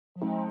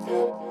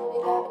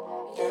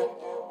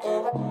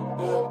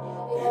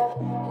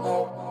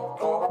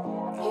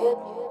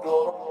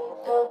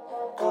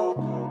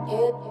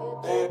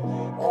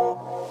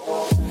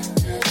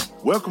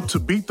Welcome to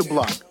Beat the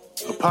Block,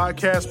 a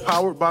podcast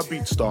powered by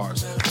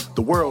BeatStars,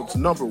 the world's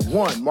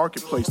 #1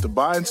 marketplace to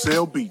buy and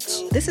sell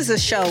beats. This is a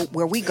show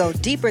where we go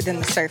deeper than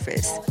the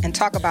surface and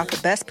talk about the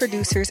best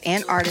producers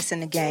and artists in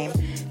the game,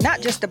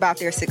 not just about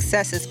their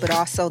successes, but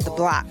also the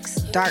blocks,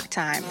 dark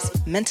times,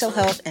 mental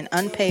health, and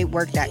unpaid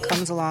work that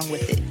comes along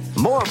with it.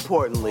 More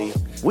importantly,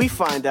 we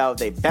find out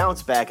they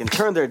bounce back and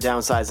turn their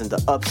downsides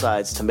into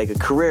upsides to make a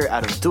career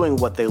out of doing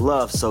what they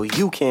love so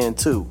you can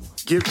too.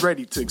 Get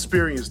ready to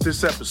experience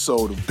this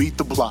episode of Beat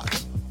the Block.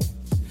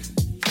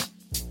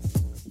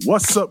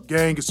 What's up,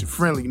 gang? It's your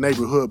friendly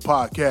neighborhood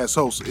podcast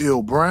host,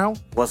 Ill Brown.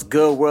 What's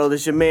good, world?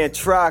 It's your man,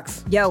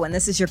 Trox. Yo, and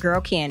this is your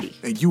girl, Candy.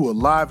 And you are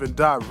live and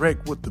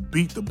direct with the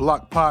Beat the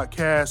Block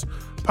podcast,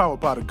 powered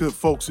by the good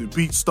folks at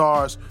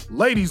BeatStars.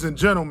 Ladies and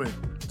gentlemen,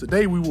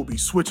 today we will be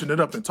switching it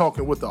up and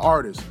talking with the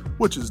artist,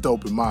 which is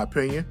dope in my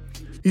opinion.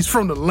 He's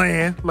from the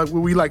land, like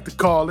what we like to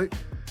call it.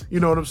 You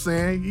know what I'm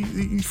saying?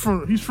 He's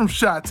from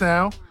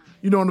Chi-Town.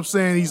 You know what I'm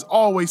saying? He's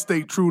always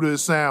stayed true to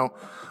his sound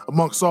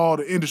amongst all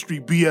the industry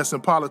BS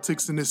and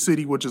politics in this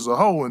city, which is a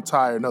whole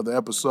entire another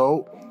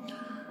episode.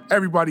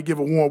 Everybody give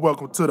a warm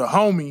welcome to the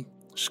homie,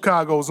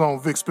 Chicago's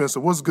own Vic Spencer.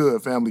 What's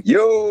good, family?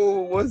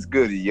 Yo, what's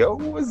goody? Yo,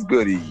 what's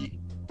goody?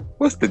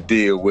 What's the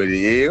deal with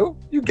it, Ill?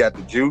 You got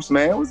the juice,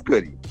 man. What's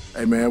goody?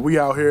 Hey, man, we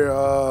out here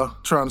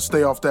trying to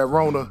stay off that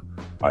Rona,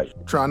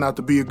 trying not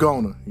to be a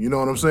goner. You know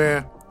what I'm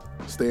saying?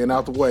 Staying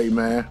out the way,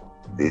 man.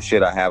 This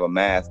shit, I have a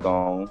mask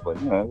on, but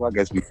you know, I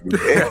guess we can do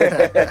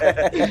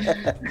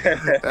it.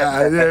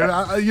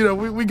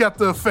 We got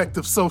the effect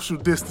of social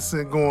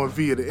distancing going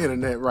via the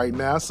internet right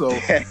now, so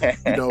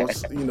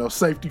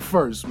safety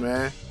first,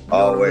 man.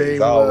 You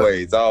know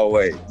always.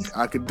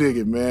 I could dig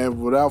it, man.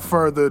 Without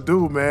further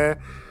ado, man,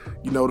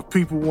 the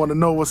people want to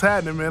know what's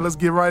happening, man. Let's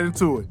get right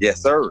into it.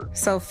 Yes, sir.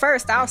 So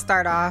first, I'll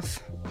start off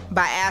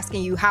by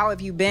asking you, how have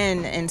you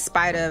been in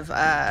spite of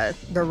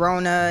the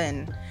Rona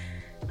and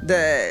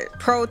the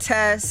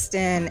protest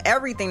and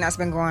everything that's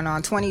been going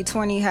on?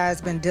 2020 has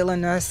been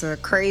dealing us a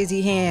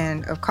crazy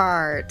hand of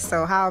cards.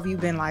 So how have you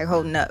been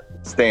holding up?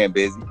 Staying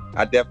busy.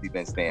 I definitely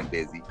been staying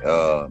busy.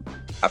 I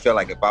feel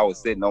like if I was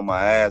sitting on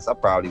my ass, I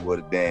probably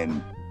would have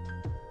been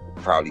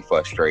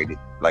frustrated.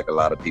 Like a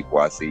lot of people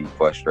I see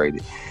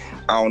frustrated.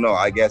 I don't know.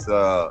 I guess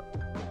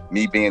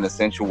me being an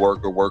essential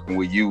worker, working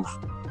with youth,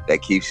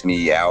 that keeps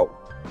me out.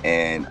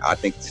 And I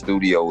think the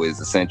studio is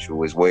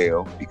essential as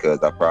well, because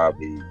I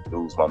probably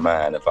lose my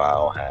mind if I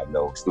don't have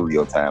no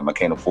studio time. I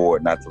can't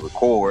afford not to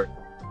record.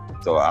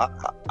 So I've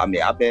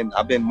been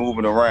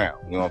moving around.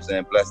 You know what I'm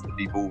saying? Blessed to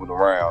be moving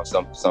around.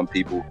 Some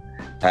people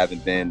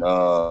haven't been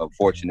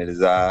fortunate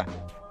as I,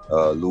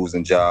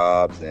 losing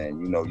jobs,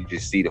 and you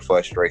just see the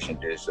frustration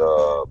just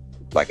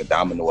like a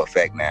domino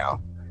effect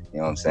now. You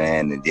know what I'm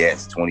saying? And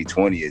yes,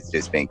 2020 has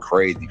just been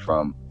crazy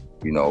from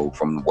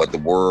what the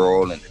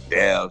world and the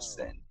deaths,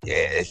 and yeah,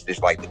 it's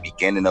just like the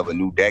beginning of a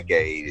new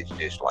decade. It's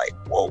just like,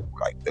 whoa,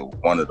 like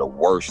one of the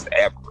worst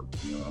ever.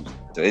 You know what I'm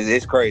saying? So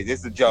it's crazy.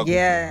 It's a joke.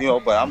 Yeah.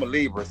 But I'm a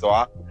Libra, so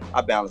I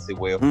balance it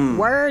well.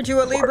 Word,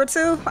 you a Libra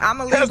too? I'm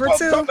a Libra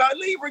too. Talking about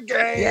Libra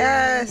gang.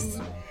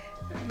 Yes.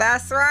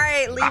 That's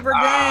right, Libra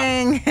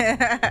gang.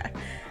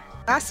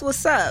 That's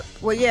what's up.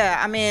 Well,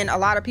 yeah, a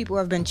lot of people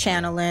have been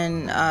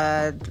channeling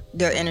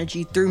their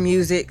energy through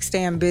music,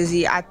 staying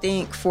busy. I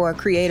think for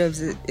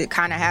creatives, it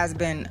kind of has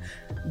been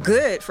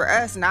good for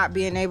us not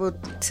being able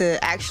to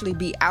actually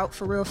be out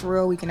for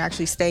real. We can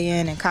actually stay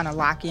in and kind of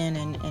lock in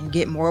and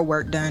get more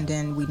work done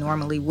than we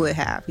normally would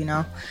have,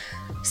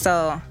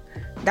 So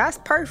that's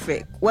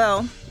perfect.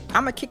 Well,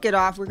 I'm going to kick it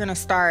off. We're going to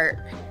start.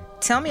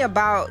 Tell me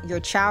about your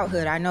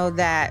childhood. I know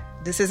that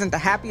this isn't the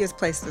happiest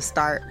place to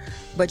start,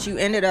 but you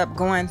ended up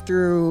going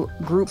through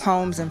group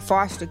homes and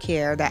foster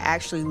care that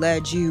actually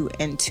led you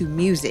into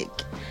music.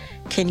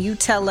 Can you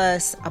tell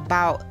us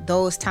about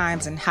those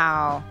times and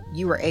how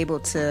you were able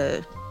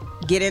to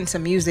get into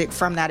music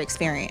from that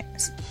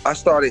experience? I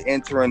started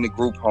entering the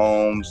group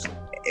homes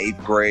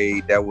 8th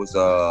grade. That was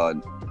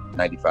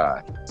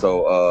 95.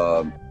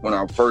 So when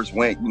I first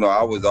went,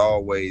 I was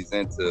always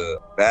into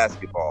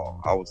basketball.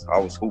 I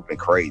was hooping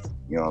crazy.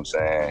 You know what I'm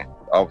saying?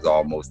 I was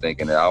almost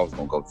thinking that I was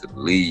gonna go to the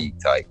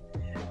league type.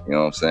 You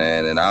know what I'm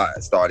saying? And I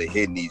started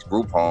hitting these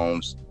group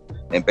homes,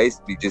 and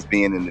basically just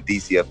being in the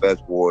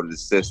DCFS ward of the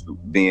system,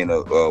 being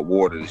a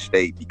ward of the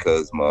state,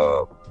 because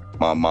my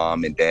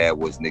mom and dad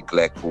was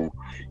neglectful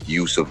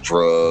use of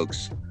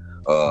drugs.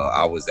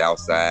 I was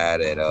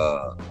outside at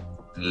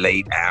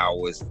late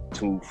hours,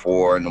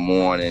 2-4 in the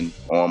morning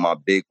on my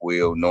big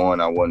wheel, knowing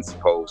I wasn't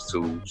supposed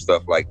to,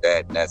 stuff like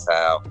that. And that's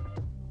how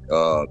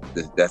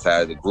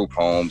the group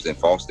homes and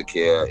foster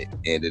care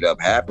ended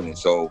up happening.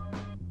 So,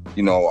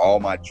 all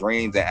my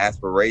dreams and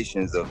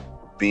aspirations of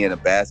being a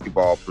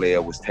basketball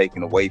player was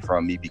taken away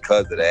from me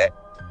because of that.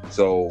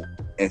 So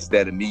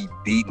instead of me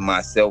beating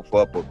myself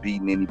up or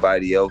beating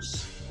anybody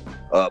else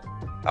up,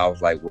 I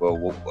was like,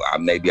 well,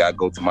 maybe I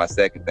go to my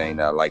second thing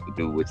that I like to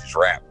do, which is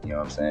rap. You know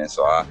what I'm saying?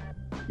 So I,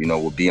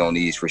 would be on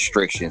these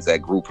restrictions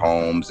at group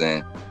homes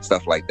and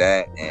stuff like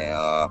that. And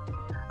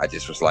I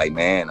just was like,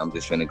 man, I'm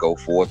just gonna go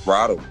full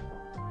throttle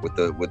with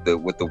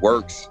the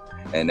works.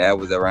 And that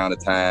was around the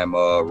time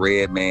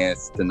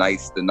Redman's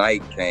Tonight's the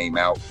Night came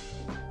out.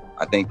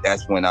 I think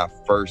that's when I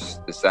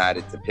first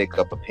decided to pick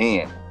up a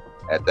pen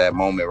at that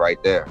moment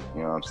right there.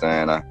 You know what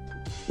I'm saying?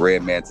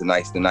 Redman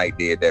Tonight's the Night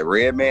did that.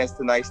 Redman's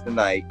Tonight's the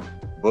Night,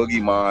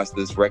 Boogie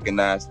Monsters,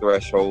 Recognize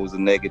Thresholds of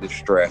Negative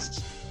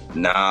Stress,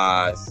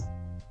 Nas,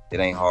 It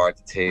Ain't Hard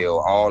to Tell,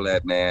 all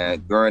that,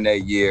 man. During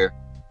that year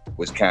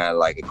was kind of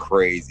like a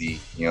crazy,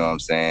 you know what I'm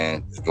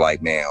saying? It's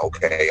like, man,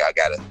 okay,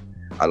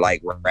 I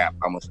like rap.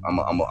 I'm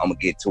gonna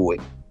get to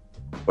it.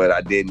 But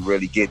I didn't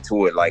really get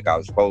to it like I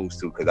was supposed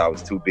to because I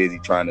was too busy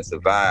trying to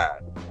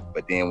survive.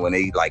 But then when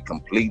they like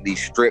completely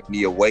stripped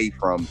me away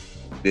from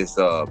this,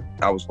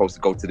 I was supposed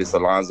to go to this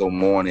Alonzo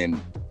Mourning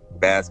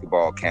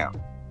basketball camp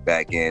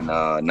back in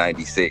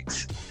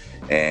 96,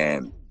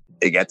 and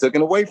it got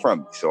taken away from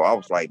me. So I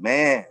was like,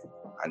 man,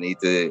 I need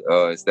to,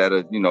 instead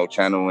of,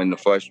 channeling the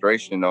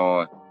frustration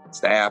on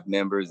staff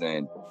members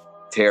and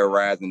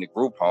terrorizing the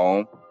group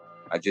home,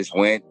 I just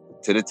went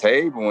to the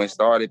table and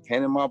started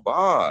penning my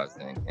bars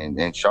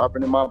and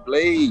sharpening my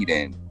blade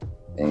and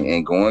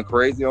going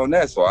crazy on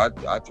that. So I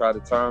tried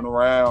to turn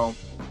around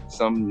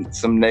some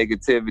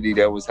negativity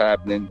that was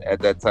happening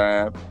at that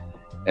time,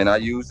 and I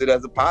used it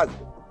as a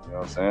positive. You know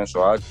what I'm saying?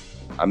 So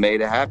I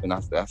made it happen.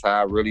 That's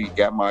how I really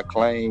got my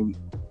claim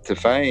to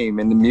fame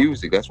in the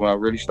music. That's when I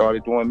really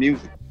started doing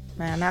music.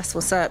 Man, that's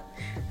what's up.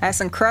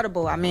 That's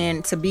incredible. I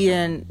mean, to be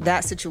in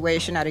that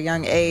situation at a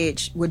young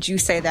age, would you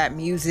say that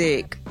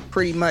music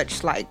pretty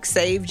much like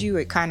saved you?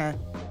 It kind of...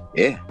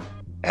 Yeah,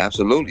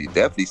 absolutely.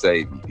 Definitely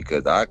saved me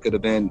because I could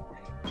have been...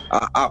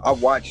 I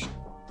watched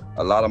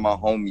a lot of my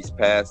homies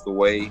pass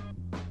away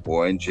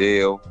or in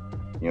jail,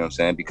 you know what I'm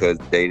saying, because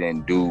they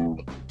didn't do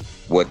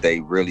what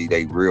they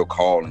real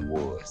calling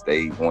was.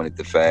 They wanted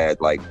to fad.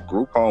 Like,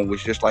 group home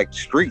was just like the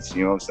streets,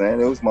 you know what I'm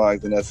saying? It was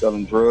minds in that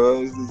selling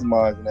drugs, it was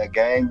minds in that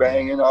gang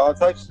banging, all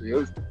types of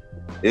shit.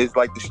 It's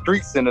like the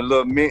streets in a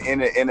little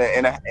in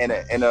a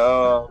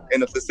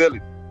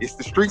facility. It's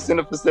the streets in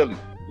the facility,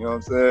 you know what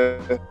I'm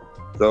saying?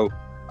 So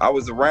I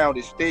was around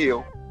it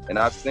still, and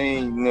I've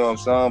seen,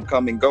 some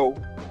come and go.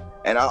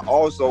 And I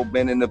also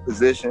been in a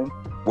position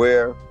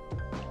where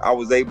I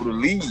was able to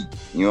lead,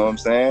 you know what I'm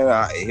saying?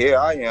 Here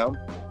I am,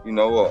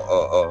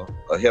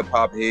 a hip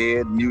hop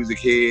head, music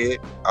head.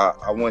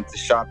 I went to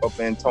shop up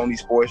in Tony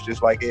Sports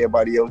just like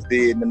everybody else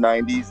did in the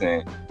 90s.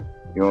 And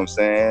you know what I'm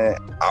saying?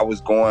 I was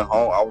going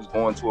home. I was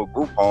going to a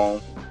group home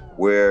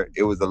where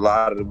it was a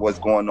lot of what's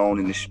going on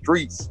in the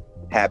streets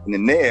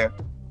happening there.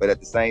 But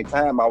at the same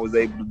time, I was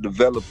able to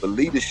develop a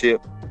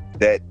leadership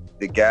that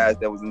the guys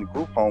that was in the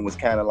group home was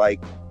kind of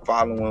like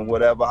following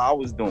whatever I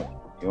was doing.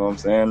 You know what I'm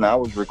saying? I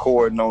was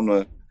recording on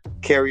the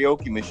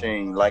karaoke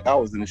machine like I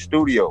was in the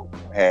studio.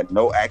 I had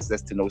no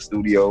access to no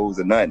studios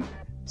or nothing.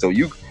 So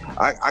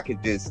I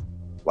could just,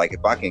 like,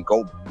 if I can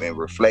go and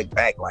reflect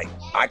back, like,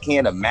 I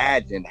can't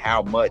imagine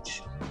how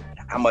much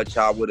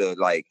I would have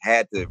like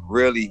had to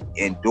really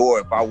endure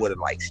if I would have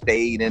like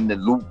stayed in the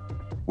loop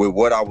with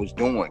what I was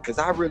doing, because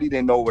I really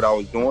didn't know what I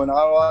was doing.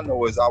 All I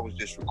know is I was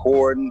just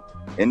recording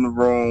in the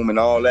room and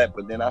all that.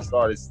 But then I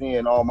started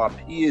seeing all my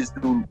peers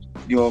do,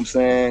 you know what I'm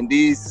saying,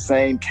 these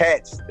same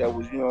cats that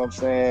was, you know what I'm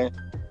saying,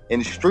 in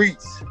the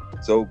streets.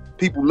 So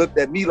people looked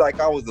at me like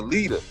I was a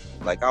leader,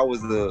 like I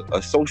was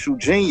a social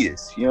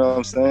genius, you know what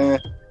I'm saying?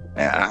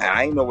 And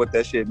I ain't know what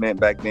that shit meant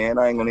back then.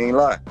 I ain't gonna even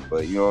lie,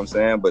 but you know what I'm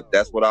saying? But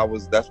that's what I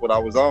was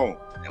on.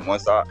 And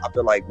once I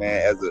feel like,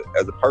 man,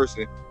 as a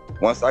person,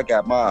 once I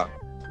got my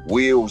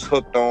wheels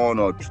hooked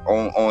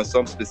on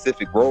some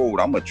specific road,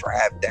 I'm gonna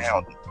drive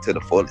down to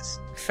the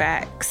fullest.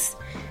 Facts.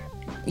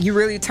 You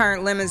really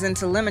turned lemons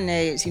into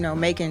lemonades,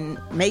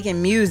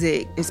 making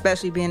music,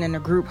 especially being in a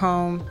group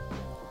home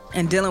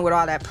and dealing with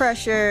all that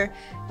pressure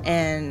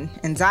and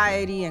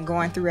anxiety and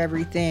going through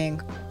everything.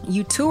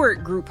 You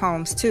toured group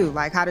homes too.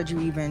 Like, how did you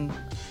even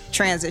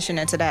transition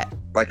into that?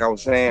 Like I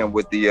was saying,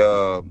 with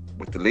the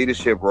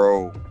leadership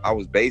role, I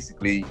was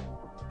basically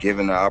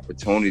given the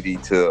opportunity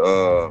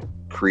to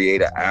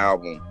create an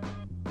album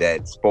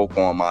that spoke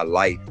on my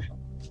life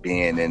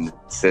being in the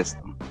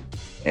system.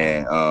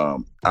 And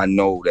I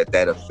know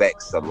that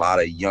affects a lot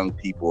of young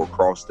people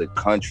across the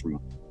country,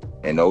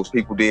 and those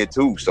people did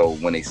too. So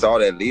when they saw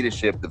that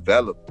leadership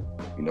develop,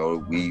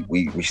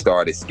 we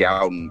started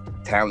scouting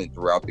talent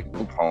throughout the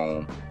group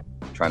home,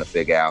 trying to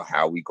figure out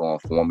how we gonna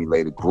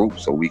formulate a group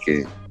so we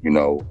could,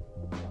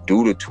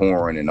 do the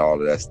touring and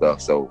all of that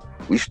stuff. So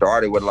we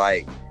started with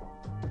I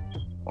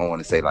want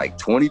to say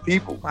 20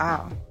 people.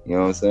 Wow. You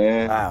know what I'm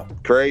saying? Wow.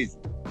 Crazy.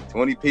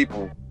 20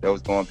 people that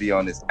was going to be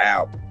on this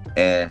album.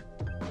 And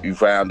you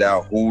found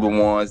out who the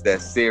ones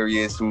that's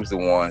serious, who's the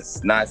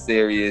ones not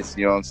serious,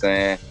 you know what I'm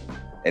saying?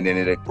 And then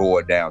it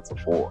boiled down to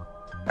 4.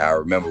 I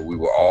remember we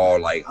were all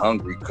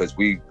hungry because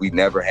we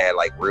never had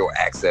real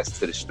access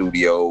to the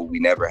studio. We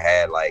never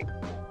had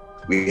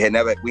We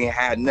ain't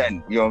had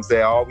nothing. You know what I'm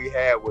saying? All we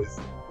had was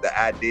the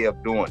idea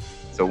of doing it.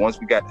 So once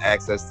we got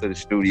access to the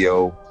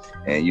studio,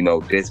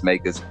 and Disc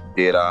Makers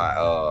did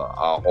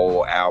our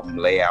whole album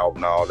layout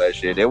and all that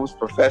shit, it was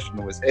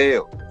professional as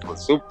hell. It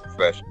was super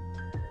professional.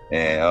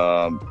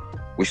 And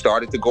we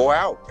started to go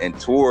out and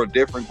tour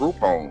different group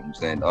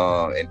homes and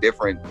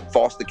different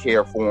foster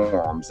care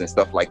forums and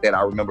stuff like that.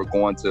 I remember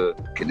going to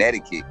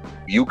Connecticut,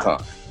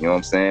 UConn. You know what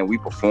I'm saying? We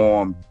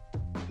performed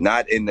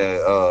not in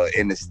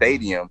the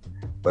stadium,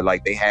 but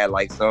like they had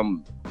like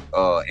some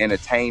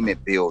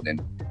entertainment building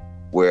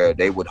where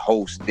they would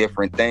host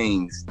different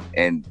things.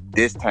 And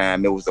this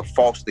time it was a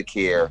foster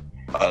care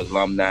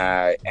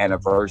alumni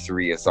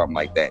anniversary or something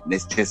like that. And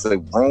it's just a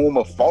room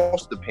of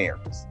foster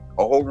parents,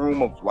 a whole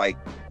room of like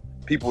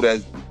people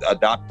that's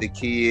adopted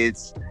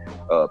kids,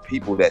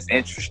 people that's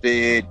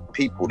interested,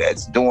 people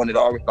that's doing it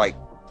all, like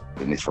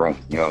in this room,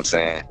 you know what I'm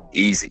saying?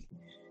 Easy.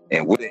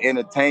 And with the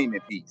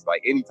entertainment piece,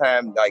 like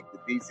anytime like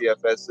the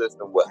DCFS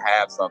system would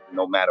have something,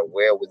 no matter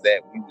where it was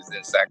at, we was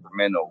in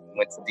Sacramento, we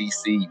went to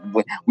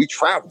DC, we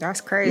traveled.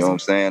 That's crazy. You know what I'm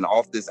saying?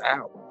 Off this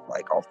album,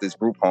 like off this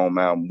group home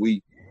album,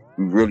 we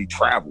really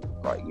traveled.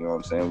 Like, you know what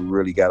I'm saying? We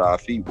really got our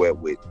feet wet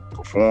with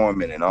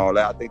performing and all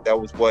that. I think that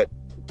was what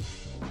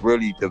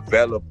really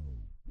developed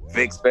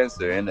Vic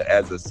Spencer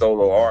as a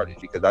solo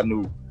artist, because I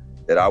knew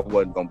that I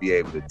wasn't going to be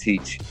able to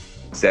teach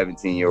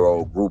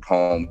 17-year-old group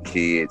home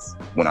kids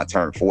when I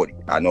turned 40.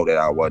 I know that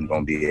I wasn't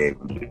going to be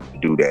able to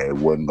do that. It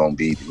wasn't going to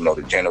be, the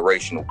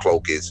generational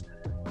cloak is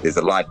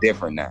a lot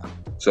different now.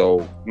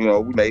 So,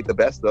 we made the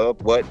best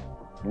of what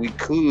we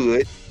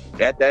could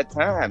at that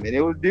time, and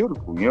it was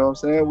beautiful. You know what I'm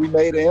saying? We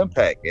made an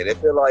impact. And I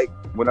feel like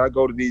when I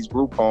go to these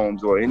group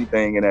homes or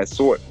anything in that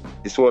sort,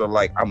 it's sort of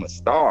like I'm a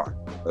star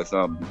or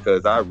something,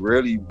 because I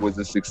really was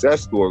a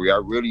success story. I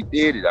really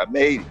did it. I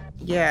made it.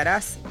 Yeah,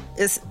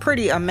 it's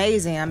pretty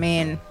amazing. I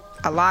mean,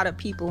 a lot of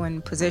people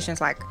in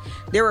positions, like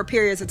there were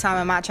periods of time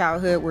in my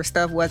childhood where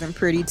stuff wasn't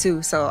pretty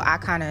too. So I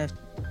kind of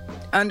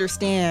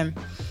understand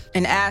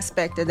an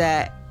aspect of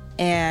that.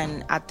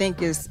 And I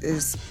think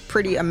is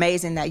pretty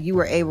amazing that you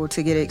were able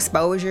to get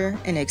exposure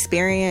and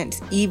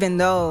experience, even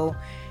though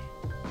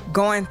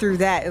going through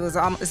that,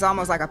 it's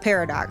almost like a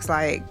paradox.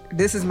 Like,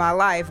 this is my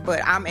life,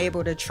 but I'm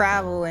able to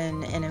travel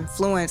and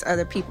influence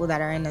other people that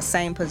are in the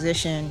same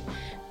position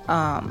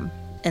and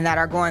that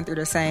are going through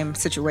the same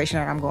situation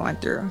that I'm going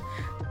through.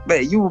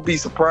 Man, you would be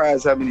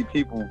surprised how many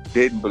people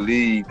didn't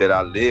believe that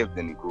I lived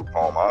in the group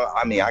home.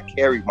 I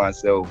carried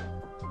myself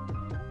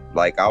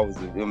like I was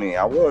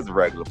a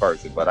regular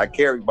person, but I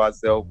carried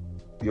myself,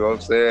 you know what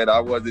I'm saying? I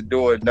wasn't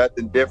doing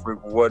nothing different.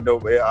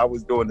 I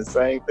was doing the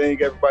same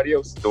thing everybody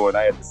else was doing.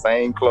 I had the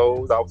same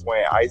clothes. I was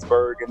wearing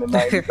Iceberg in the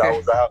 90s. I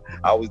was out.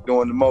 I was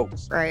doing the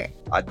most. Right.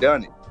 I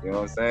done it. You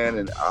know what I'm saying?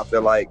 And I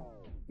feel like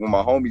when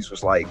my homies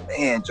was like,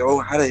 man, Joe,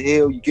 how the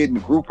hell you get in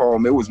the group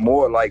home? It was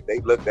more like they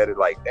looked at it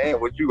like, damn,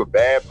 was you a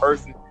bad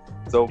person?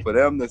 So for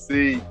them to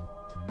see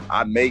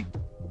I make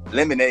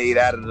lemonade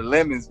out of the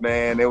lemons,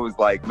 man, it was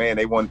like, man,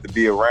 they wanted to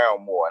be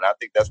around more. And I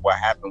think that's what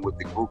happened with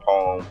the group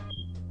home,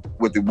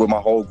 with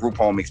my whole group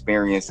home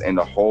experience and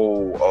the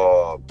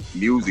whole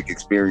music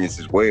experience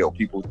as well.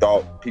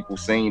 People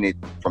seen it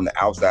from the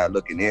outside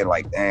looking in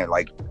like, damn,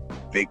 like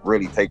Vic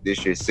really take this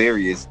shit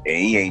serious, and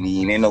he ain't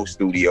even in no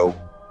studio.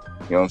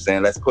 You know what I'm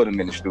saying? Let's put him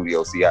in the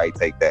studio, see how he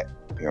take that,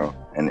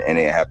 and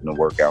it happened to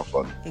work out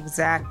for me.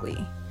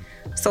 Exactly.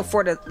 So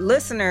for the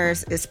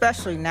listeners,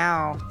 especially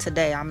now,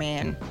 today, I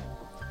mean,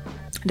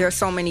 there's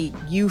so many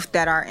youth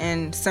that are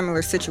in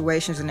similar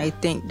situations and they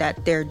think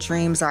that their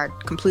dreams are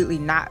completely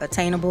not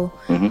attainable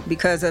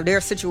because of their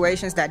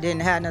situations that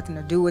didn't have nothing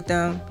to do with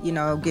them,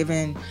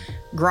 given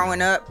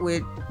growing up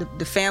with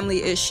the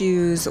family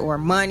issues or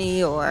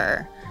money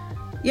or,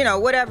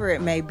 whatever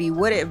it may be.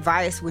 What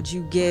advice would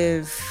you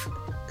give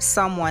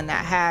someone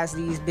that has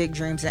these big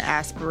dreams and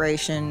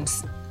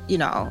aspirations,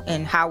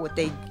 and how would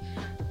they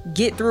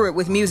get through it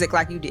with music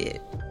like you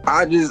did?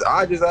 I just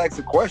asked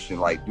the question,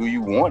 like, do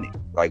you want it?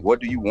 Like,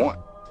 what do you want?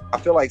 I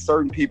feel like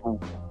certain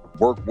people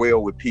work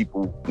well with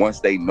people once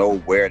they know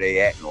where they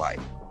at in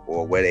life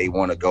or where they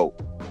want to go.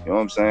 You know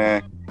what I'm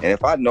saying? And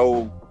if I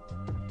know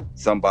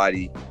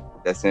somebody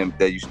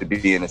that used to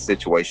be in a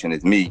situation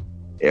as me,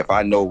 if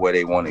I know where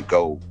they want to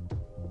go,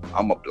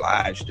 I'm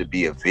obliged to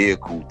be a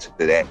vehicle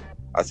to that.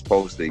 I'm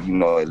supposed to,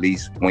 at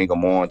least wing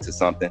them on to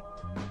something.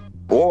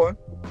 Or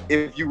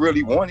if you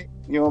really want it,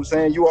 you know what I'm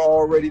saying, you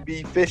already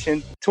be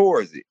fishing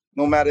towards it.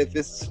 No matter if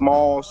it's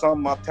small,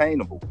 something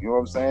obtainable. You know what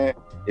I'm saying?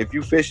 If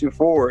you fishing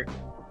for it,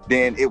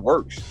 then it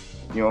works.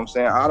 You know what I'm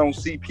saying? I don't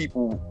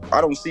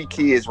see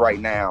kids right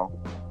now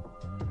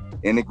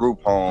in the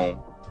group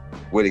home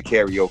with a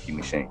karaoke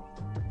machine.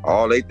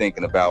 All they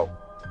thinking about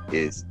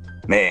is,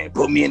 man,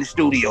 put me in the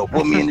studio,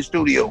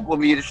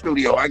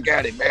 I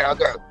got it, man, I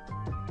got it.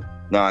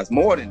 No, it's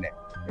more than that.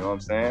 You know what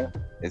I'm saying?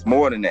 It's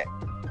more than that.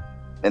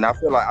 And I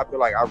feel like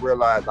I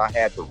realized I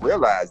had to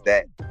realize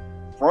that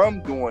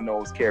from doing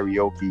those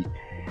karaoke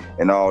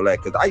and all that,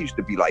 because I used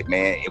to be like,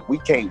 man, if we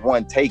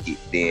can't take it,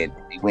 then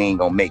we ain't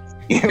gonna make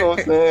it. You know what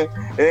I'm saying?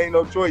 There ain't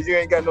no choice. You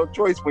ain't got no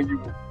choice when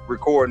you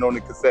recording on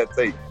the cassette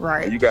tape.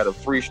 Right. And you got a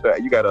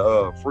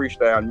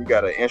freestyle, and you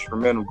got an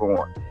instrumental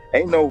going.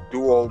 Ain't no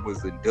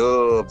do-overs and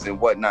dubs and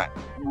whatnot.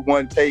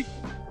 One take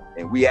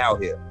and we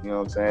out here. You know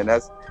what I'm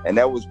saying?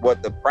 That was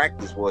what the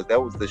practice was.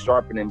 That was the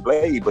sharpening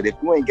blade. But if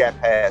you ain't got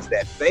past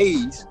that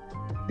phase,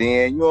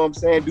 then you know what I'm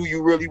saying, do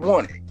you really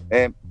want it?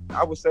 And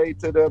I would say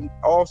to them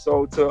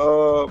also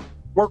to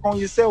work on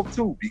yourself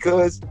too,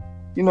 because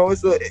you know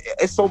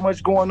it's so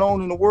much going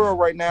on in the world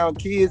right now, and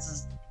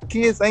kids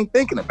ain't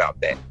thinking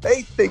about that.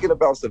 They thinking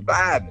about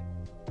surviving.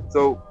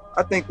 So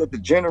I think that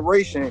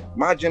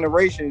my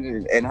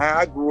generation and how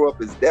I grew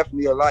up is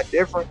definitely a lot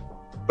different.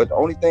 But the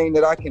only thing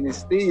that I can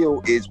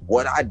instill is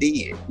what I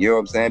did. You know what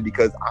I'm saying?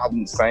 Because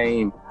I'm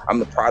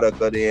the product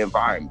of the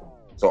environment.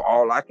 So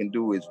all I can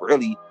do is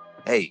really,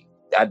 hey,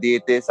 I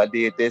did this.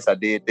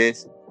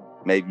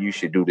 Maybe you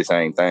should do the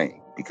same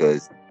thing,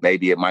 because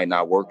maybe it might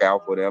not work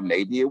out for them.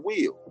 Maybe it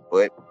will.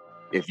 But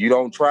if you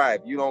don't try,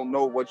 if you don't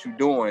know what you're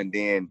doing,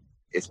 then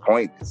it's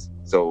pointless.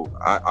 So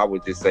I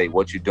would just say,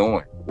 what you're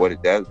doing.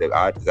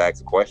 I just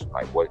ask a question,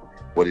 like,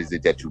 what is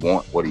it that you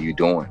want? What are you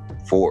doing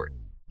for it?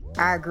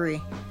 I agree.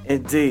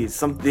 Indeed.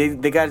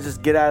 They got to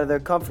just get out of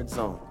their comfort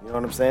zone. You know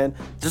what I'm saying?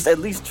 Just at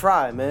least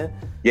try, man.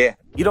 Yeah.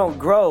 You don't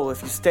grow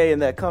if you stay in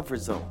that comfort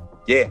zone.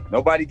 Yeah.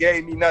 Nobody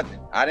gave me nothing.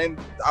 I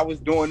was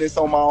doing this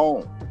on my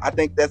own. I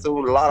think that's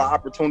where a lot of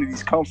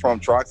opportunities come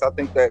from, Trox. I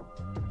think that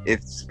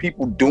if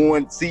people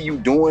see you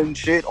doing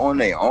shit on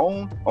your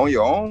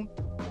own,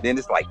 then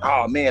it's like,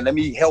 oh man, let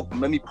me help them.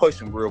 Let me push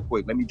them real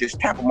quick. Let me just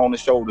tap them on the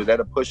shoulder.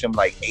 That'll push them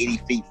like 80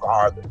 feet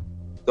farther.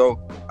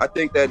 So I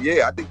think that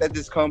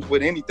just comes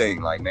with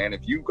anything. Like, man,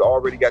 if you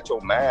already got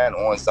your mind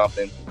on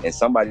something and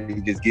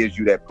somebody just gives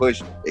you that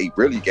push, they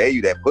really gave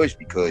you that push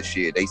because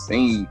shit, they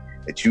seen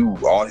that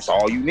that's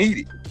all you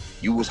needed.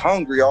 You was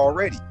hungry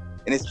already.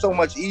 And it's so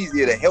much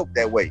easier to help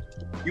that way.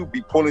 You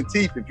be pulling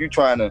teeth if you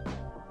trying to,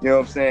 you know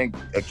what I'm saying,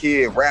 a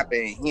kid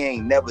rapping, he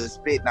ain't never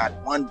spit not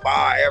one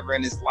bar ever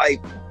in his life,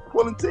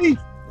 pulling teeth.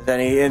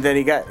 And then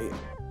he got...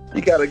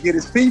 You gotta get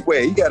his feet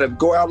wet. You gotta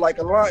go out like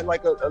a lion,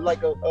 like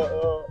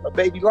a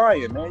baby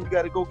lion, man. You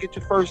gotta go get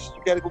your first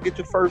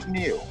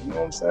meal. You know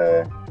what I'm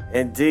saying?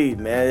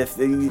 Indeed, man. If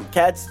the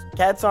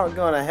cats aren't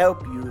gonna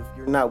help you if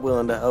you're not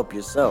willing to help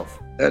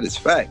yourself. That is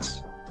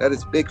facts. That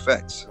is big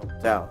facts.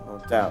 No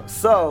doubt.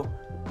 So,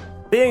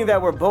 being that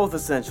we're both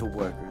essential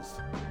workers,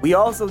 we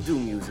also do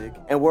music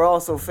and we're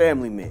also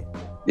family men.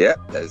 Yeah,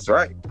 that's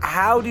right.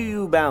 How do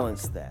you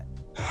balance that?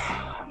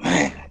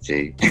 Man,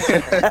 gee.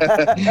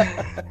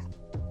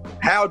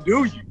 How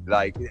do you?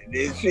 Like,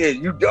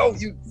 shit,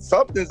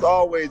 something's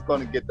always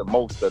going to get the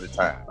most of the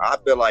time. I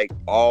feel like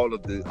all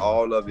of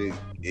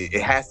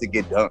it has to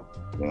get done.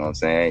 You know what I'm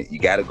saying? You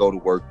got to go to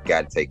work. You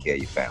got to take care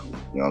of your family.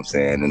 You know what I'm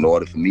saying? In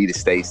order for me to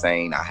stay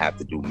sane, I have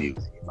to do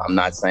music. If I'm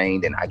not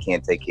sane, then I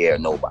can't take care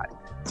of nobody.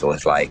 So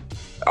it's like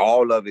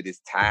all of it is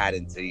tied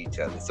into each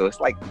other. So it's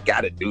like, you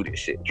got to do this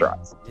shit,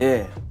 Trox.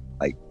 Yeah.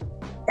 Like,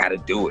 got to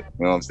do it.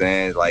 You know what I'm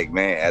saying? It's like,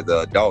 man, as an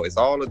adult, it's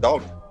all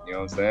adult. You know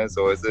what I'm saying?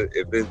 So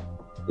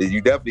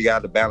you definitely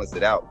got to balance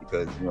it out,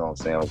 because, you know what I'm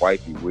saying,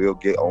 wifey will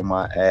get on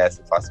my ass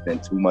if I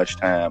spend too much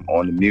time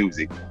on the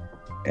music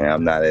and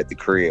I'm not at the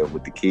crib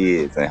with the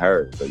kids and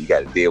her. So you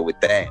got to deal with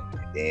that.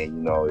 And,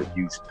 you know, if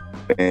you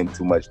spend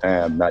too much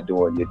time not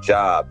doing your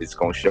job, it's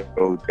going to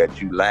show that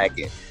you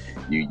lacking.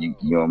 You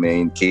know what I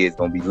mean? Kids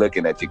going to be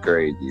looking at you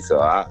crazy. So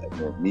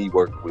me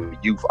working with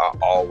youth, I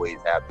always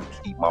have to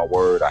keep my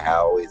word. I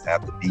always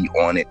have to be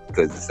on it,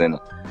 because it's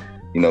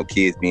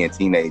kids being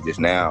teenagers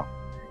now,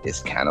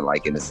 it's kind of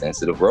like in a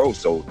sensitive role.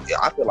 So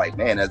I feel like,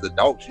 man, as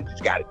adults, you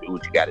just got to do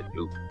what you got to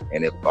do.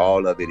 And if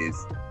all of it is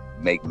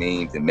make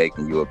memes and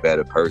making you a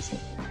better person,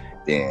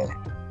 then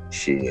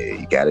shit,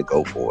 you got to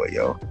go for it,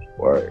 yo.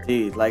 Word.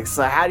 Indeed. Like,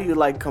 so how do you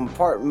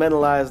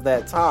compartmentalize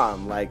that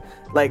time? Like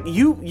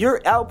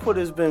your output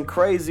has been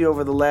crazy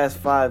over the last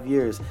 5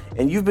 years,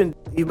 and you've been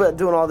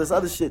doing all this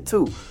other shit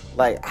too.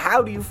 Like,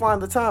 how do you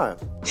find the time?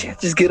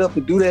 Just get up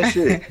and do that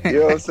shit. You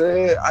know what I'm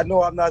saying? I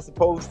know I'm not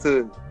supposed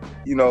to,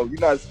 you're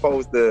not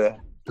supposed to,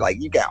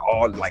 you got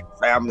all,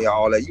 family,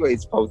 all that. You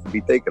ain't supposed to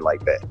be thinking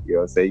like that. You know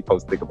what I'm saying? You're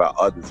supposed to think about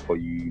others for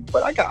you.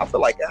 But I feel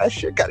like that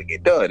shit got to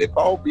get done. If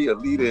I don't be a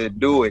leader and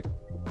do it,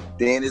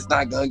 then it's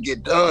not going to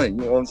get done.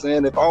 You know what I'm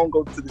saying? If I don't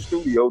go to the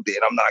studio, then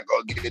I'm not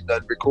going to get it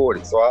done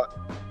recording. So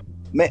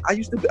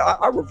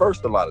I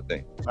reversed a lot of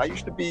things. I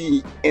used to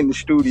be in the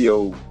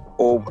studio,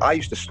 or I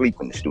used to sleep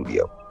in the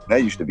studio.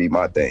 That used to be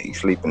my thing,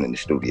 sleeping in the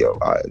studio.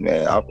 I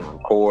would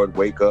record,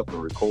 wake up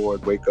and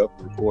record, wake up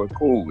and record,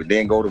 cool. And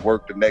then go to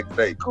work the next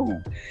day,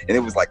 cool. And it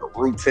was like a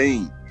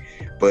routine.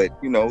 But,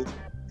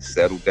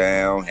 settled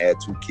down, had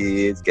 2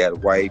 kids, got a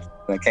wife.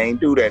 I can't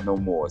do that no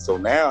more. So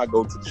now I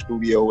go to the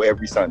studio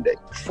every Sunday,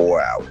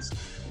 4 hours.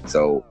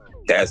 So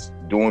that's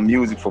doing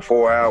music for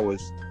 4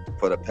 hours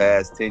for the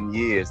past 10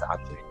 years.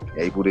 I've been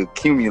able to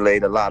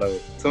accumulate a lot of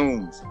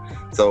tunes.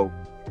 So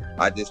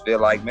I just feel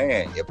like,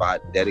 man, if I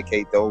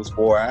dedicate those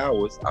 4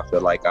 hours, I feel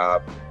like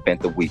I've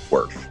spent the week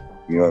worth.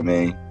 You know what I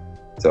mean?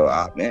 So,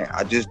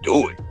 I just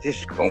do it.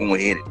 Just go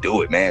ahead and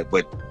do it, man.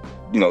 But,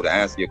 to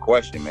answer your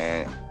question,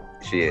 man,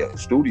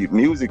 shit,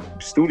 music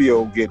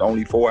studio get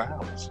only 4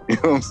 hours. You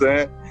know what I'm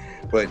saying?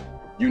 But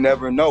you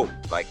never know.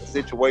 Like a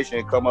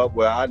situation come up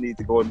where I need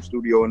to go in the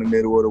studio in the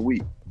middle of the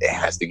week. It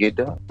has to get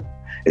done.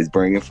 It's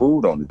bringing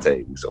food on the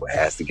table, so it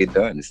has to get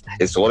done.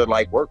 It's sort of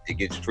like work. It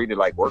gets treated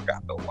like work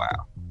after a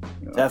while.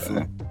 You know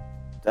Definitely.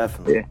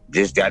 Yeah,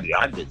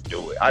 I just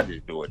do it. I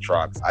just do it,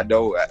 Trox. I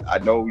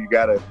know you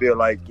gotta feel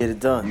like get it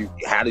done.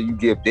 How do you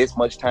give this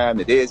much time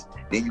to this?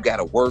 Then you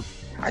gotta work.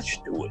 I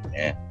just do it,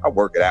 man. I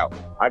work it out.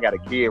 I got a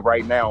kid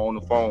right now on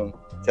the phone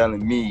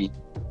telling me,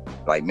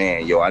 like,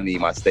 man, yo, I need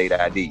my state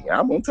ID. And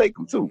I'm gonna take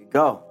him too.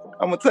 Go.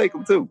 I'm gonna take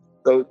him too.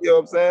 So, you know what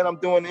I'm saying? I'm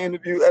doing the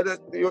interview.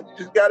 You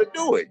just gotta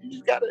do it. You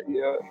just gotta,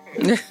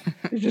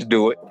 you just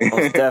do it.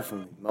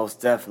 Most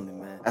definitely,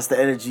 man. That's the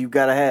energy you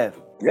gotta have.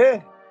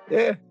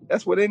 Yeah,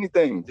 that's what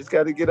anything. Just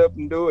got to get up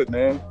and do it,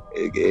 man.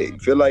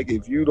 Feel like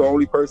if you the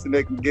only person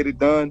that can get it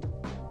done,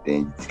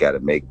 then you just got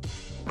to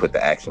put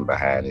the action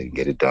behind it and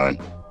get it done.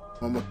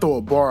 I'm going to throw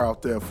a bar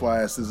out there before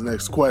I ask this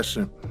next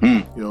question.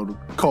 You know, the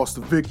cost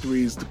of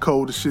victory is the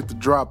coldest shit to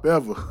drop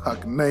ever. I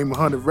can name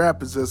 100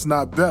 rappers that's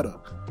not better.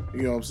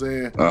 You know what I'm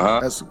saying?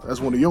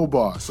 That's one of your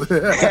bars.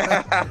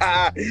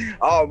 I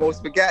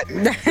almost forgot.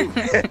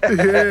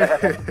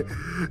 Yeah.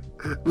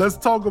 Let's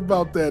talk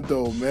about that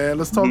though, man.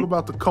 Let's talk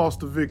about the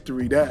cost of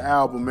victory. That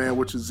album, man,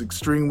 which is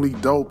extremely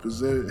dope,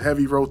 is in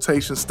heavy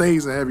rotation,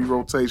 stays in heavy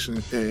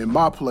rotation in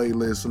my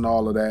playlist and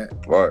all of that.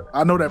 Right.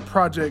 I know that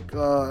project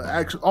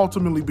actually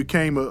ultimately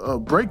became a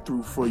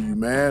breakthrough for you,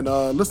 man.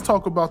 Let's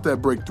talk about that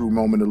breakthrough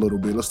moment a little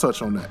bit. Let's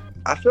touch on that.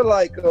 I feel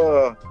like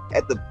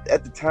at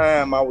the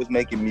time I was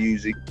making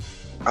music,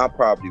 I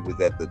probably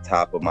was at the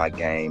top of my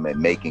game at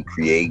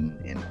creating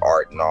and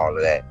art and all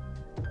of that.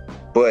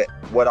 But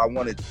what I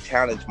wanted to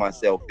challenge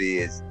myself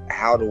is,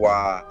 how do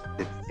I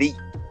defeat?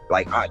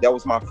 That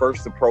was my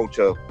first approach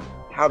of,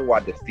 how do I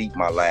defeat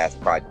my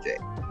last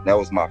project? That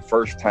was my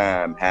first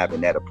time having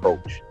that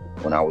approach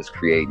when I was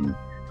creating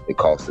The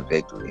Cost of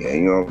Victory. And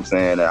you know what I'm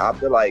saying? And I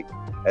feel like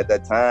at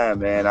that time,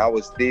 man, I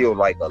was still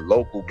like a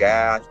local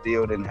guy. I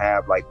still didn't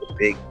have like the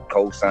big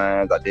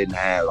cosigns. I didn't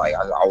have I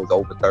was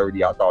over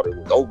 30. I thought it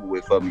was over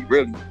with for me,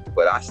 really.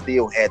 But I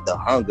still had the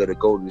hunger to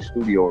go to the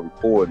studio and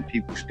record, and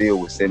people still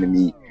were sending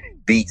me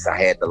beats. I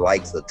had the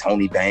likes of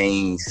Tony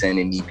Baines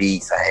sending me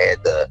beats. I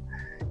had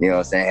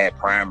had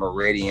Prime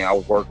Meridian. I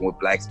was working with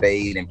Black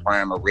Spade and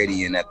Prime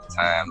Meridian at the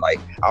time. Like,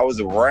 I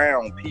was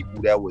around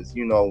people that was,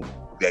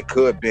 that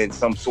could have been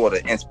some sort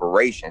of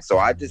inspiration. So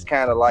I just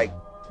kind of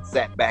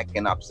sat back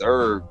and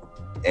observed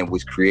and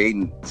was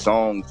creating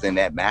songs in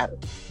that matter,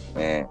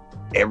 man.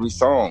 Every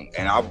song.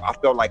 And I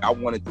felt like I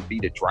wanted to be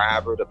the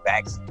driver, the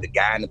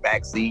guy in the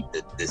back seat,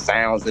 the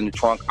sounds in the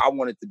trunk. I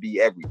wanted to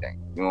be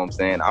everything. You know what I'm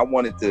saying? I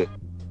wanted to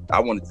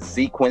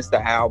sequence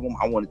the album.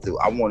 I wanted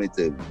what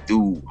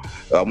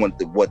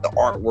the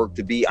artwork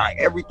to be.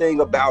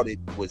 Everything about it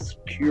was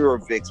pure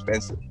Vic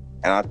Spencer.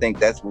 And I think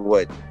that's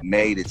what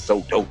made it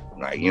so dope.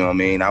 You know what I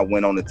mean? I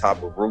went on the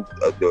top of roof.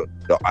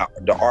 The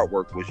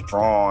artwork was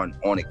drawn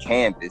on a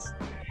canvas.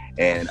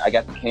 And I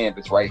got the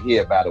canvas right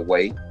here, by the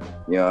way.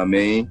 You know what I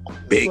mean?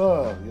 Big.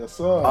 Yes,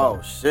 sir.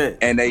 Oh, shit.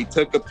 And they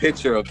took a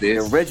picture of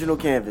this. The original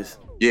canvas.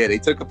 Yeah, they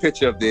took a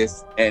picture of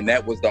this, and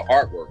that was the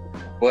artwork.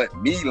 But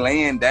me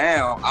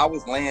I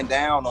was laying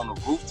down on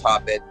the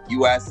rooftop at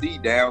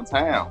UIC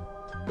downtown.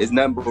 There's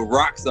nothing but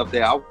rocks up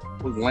there. I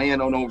was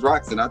laying on those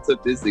rocks, and I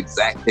took this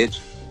exact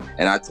picture.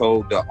 And I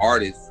told the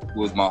artist,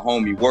 who was my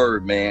homie,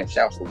 Word, man,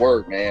 shouts to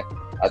Word, man.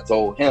 I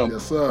told him,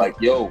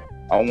 yo,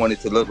 I want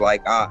it to look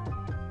like I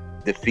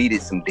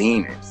defeated some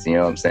demons. You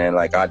know what I'm saying?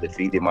 Like, I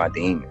defeated my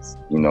demons.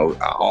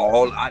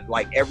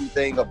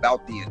 Everything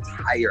about the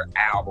entire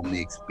album,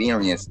 the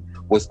experience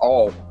was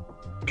all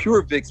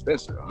pure Vic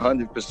Spencer,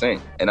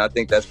 100%. And I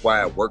think that's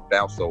why it worked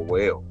out so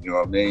well. You know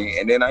what I mean?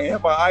 And then I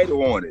had my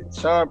idol on it.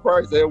 Sean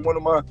Price had one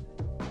of my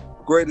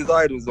greatest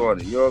idols on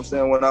it. You know what I'm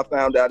saying? When I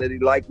found out that he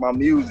liked my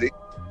music,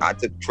 I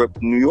took a trip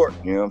to New York,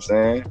 you know what I'm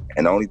saying?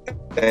 And the only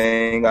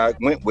thing I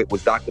went with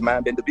was Dr.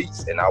 Mindbender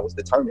Beats. And I was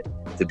determined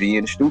to be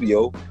in the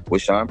studio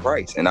with Sean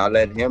Price. And I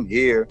let him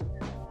hear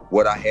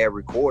what I had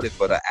recorded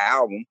for the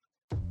album.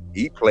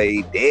 He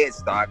played Dead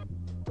Stock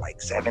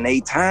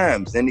 7-8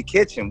 times in the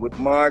kitchen with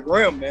Mark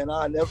Grimm, man.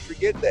 I'll never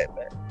forget that,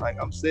 man.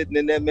 I'm sitting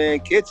in that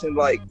man's kitchen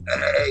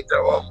hey,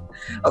 Joe,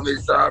 I'm in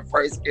Sean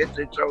Price's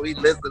kitchen, Joe. He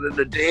listening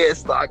to Dead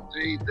Stock.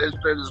 Gee, this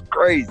shit is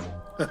crazy.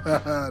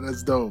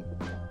 That's dope.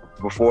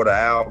 Before the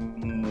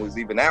album was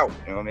even out,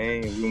 you know what I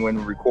mean? We went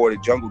and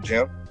recorded Jungle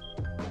Gym,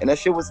 and that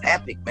shit was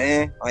epic,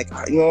 man.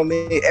 You know what I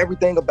mean?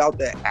 Everything about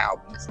that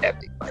album is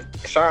epic.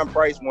 Sean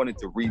Price wanted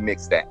to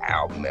remix that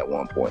album at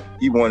one point.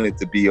 He wanted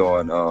to be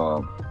on,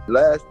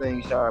 last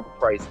thing Sean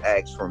Price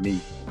asked from me,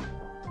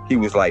 he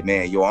was like,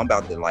 man, yo, I'm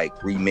about to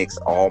remix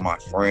all my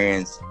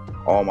friends,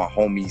 all my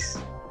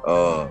homies,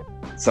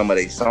 some of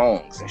their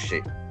songs and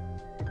shit.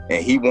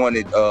 And he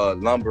wanted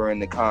Lumber in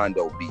the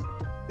Condo beat.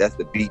 That's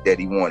the beat that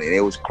he wanted. And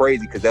it was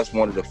crazy because that's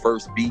one of the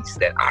first beats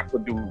that I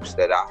produced,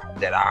 that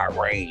I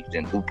arranged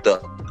and looped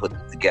up and put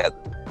it together.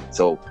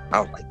 So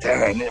I was like,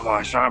 dang, then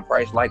Marshawn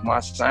Price like my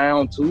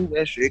sound too.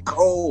 That shit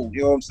cold.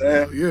 You know what I'm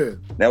saying? Yeah.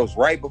 That was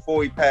right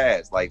before he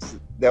passed. Like,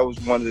 that was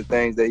one of the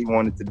things that he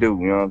wanted to do.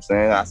 You know what I'm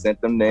saying? I sent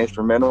them the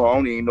instrumental. I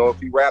don't even know if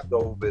he rapped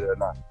over it or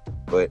not.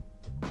 But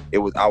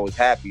I was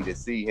happy to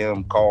see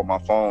him call my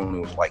phone.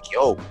 It was like,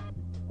 yo,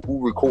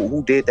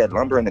 who did that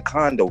Lumber in the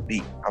Condo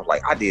beat? I was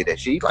like, I did that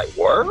shit. He's like,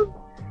 word?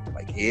 I'm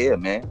like, yeah,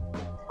 man.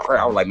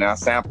 I was like, man, I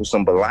sampled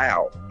some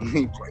Bilal.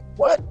 He was like,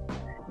 what?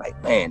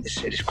 Like, man, this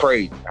shit is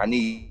crazy. I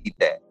need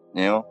that.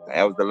 You know,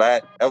 that was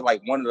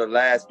like one of the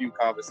last few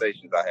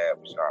conversations I had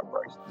with Sean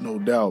Price. No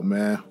doubt,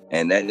 man.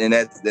 And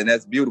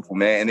that's beautiful,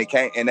 man.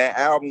 And that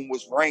album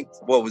was ranked,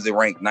 what was it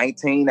ranked?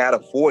 19 out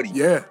of 40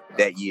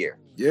 that year.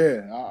 Yeah.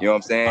 You know what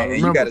I'm saying?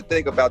 And you got to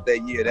think about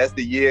that year. That's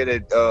the year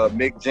that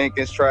Mick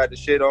Jenkins tried to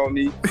shit on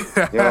me. You know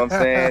what I'm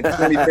saying?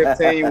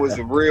 2015 was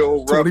a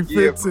real rough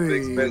year for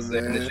Big Spencer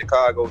in the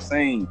Chicago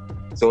scene.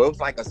 So it was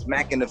like a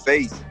smack in the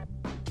face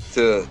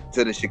to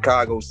the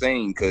Chicago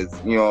scene, because,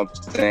 you know what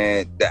I'm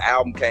saying, the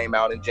album came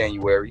out in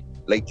January,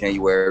 late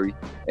January,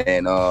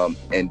 and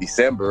in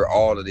December,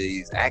 all of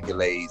these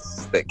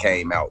accolades that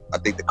came out. I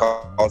think the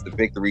Cost of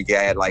Victory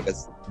had like a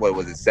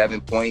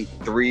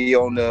 7.3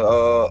 on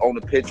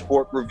the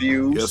Pitchfork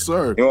reviews. Yes,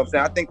 sir. You know what I'm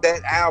saying? I think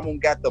that album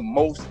got the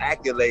most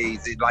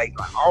accolades. I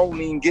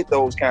don't even get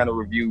those kind of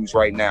reviews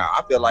right now.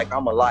 I feel like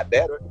I'm a lot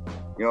better.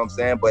 You know what I'm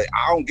saying? But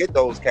I don't get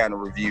those kind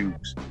of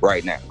reviews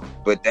right now.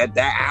 But that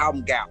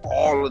album got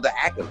all of the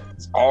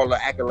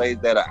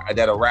accolades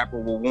that a rapper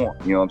will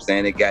want. You know what I'm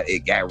saying? It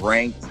got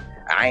ranked.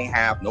 I ain't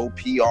have no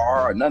PR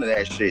or none of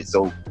that shit.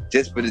 So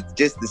just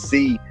to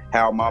see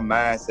how my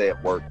mindset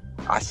worked,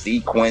 I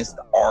sequenced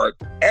the art,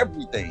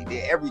 everything,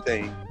 did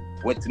everything.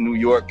 Went to New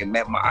York and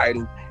met my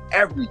idol,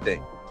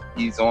 everything.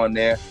 He's on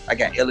there. I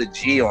got Illa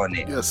G on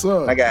there. Yes,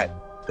 sir. I got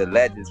the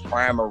Legends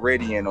Prime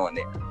Meridian on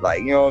there.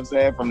 Like, you know what I'm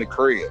saying? From the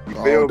crib. You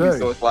feel me?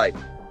 So it's like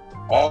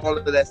all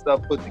of that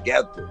stuff put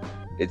together.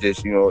 It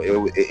just, you know,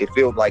 it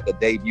feels like a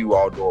debut,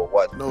 although it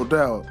wasn't. No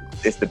doubt.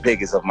 It's the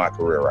biggest of my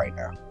career right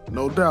now.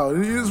 No doubt.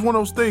 It is one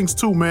of those things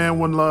too, man,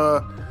 when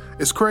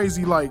it's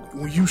crazy, like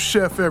when you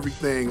chef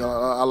everything,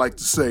 I like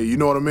to say, you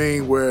know what I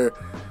mean? Where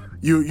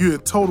you're in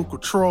total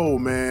control,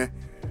 man.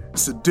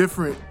 It's a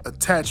different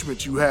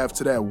attachment you have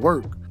to that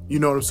work. You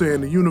know what I'm saying?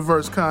 The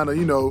universe kind of,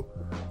 you know,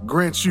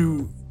 grants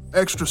you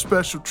extra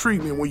special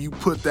treatment when you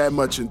put that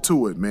much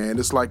into it, man.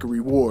 It's like a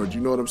reward, you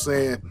know what I'm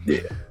saying?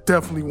 Yeah.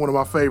 Definitely one of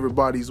my favorite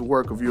bodies of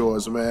work of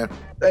yours, man.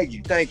 Thank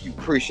you.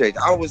 Appreciate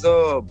it. I was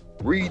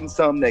reading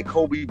something that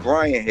Kobe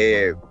Bryant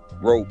had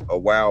wrote a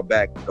while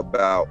back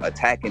about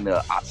attacking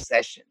the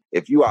obsession.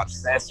 If you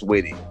obsessed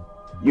with it,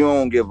 you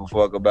don't give a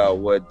fuck about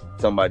what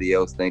somebody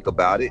else think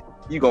about it.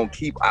 You're gonna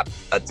keep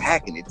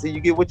attacking it till you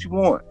get what you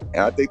want.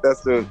 And I think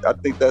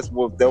that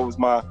was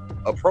my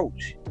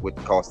approach with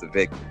the Cost of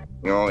Victory.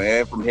 You know,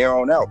 and from here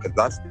on out, because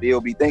I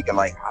still be thinking,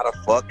 like, how the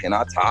fuck can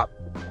I top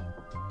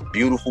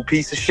Beautiful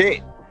Piece of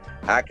Shit?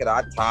 How could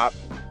I top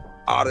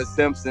Otter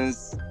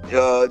Simpson's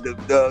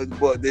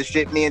the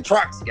shit me and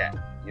Trox got?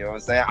 You know what I'm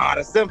saying?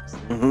 Otter Simpson.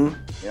 Mm-hmm. You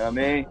know what I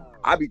mean?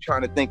 I be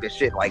trying to think of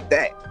shit like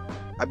that.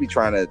 I be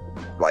trying to,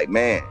 like,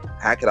 man,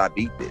 how could I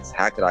beat this?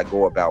 How could I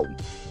go about it?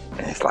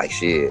 And it's like,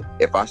 shit,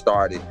 if I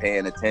started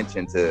paying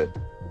attention to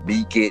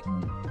me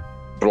getting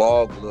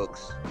blog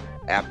looks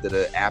after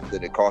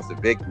the Cost of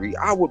Victory,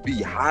 I would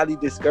be highly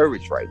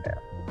discouraged right now.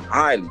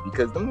 Highly,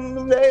 because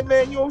hey,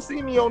 man, you don't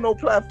see me on no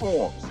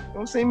platforms. You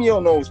don't see me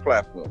on those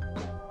platforms.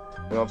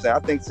 You know what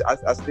I'm saying?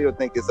 I still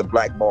think it's a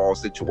blackball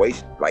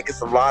situation. Like,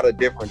 it's a lot of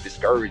different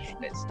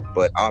discouragements,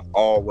 but I've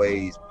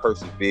always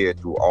persevered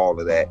through all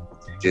of that,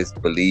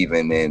 just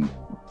believing in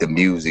the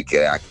music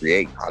that I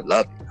create. I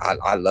love it.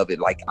 I love it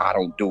like I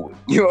don't do it.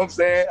 You know what I'm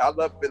saying? I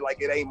love it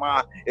like it ain't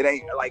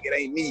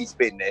me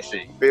spitting that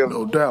shit. You feel me?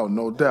 No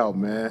doubt,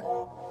 man.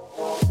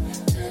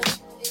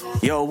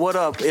 Yo, what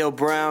up, Ill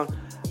Brown?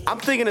 I'm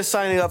thinking of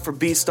signing up for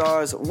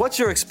BeatStars. What's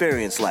your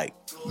experience like?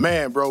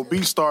 Man, bro,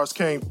 BeatStars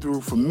came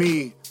through for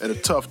me at a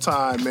tough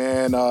time,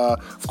 man.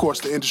 Of course,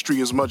 the industry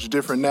is much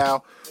different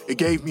now. It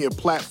gave me a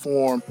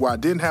platform where I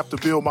didn't have to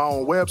build my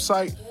own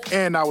website,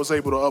 and I was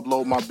able to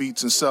upload my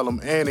beats and sell them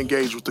and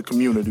engage with the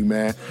community,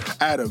 man.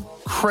 I had a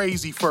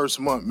crazy first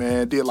month,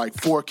 man. Did like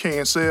 4K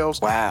in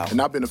sales. Wow.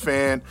 And I've been a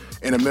fan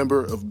and a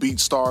member of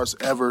BeatStars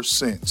ever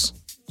since.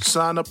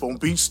 Sign up on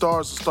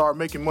BeatStars and start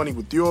making money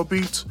with your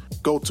beats.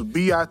 Go to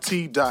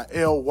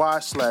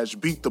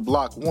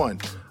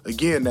bit.ly/beattheblock1.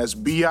 Again, that's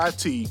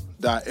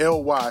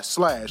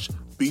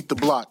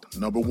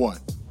bit.ly/beattheblock1.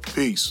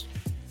 Peace.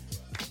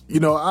 You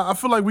know, I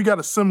feel like we got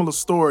a similar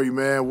story,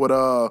 man, with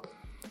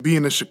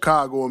being in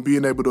Chicago and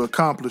being able to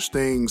accomplish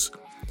things,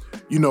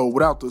 you know,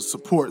 without the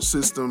support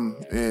system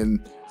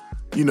and,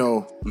 you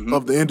know,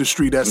 of the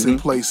industry that's in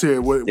place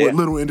here, what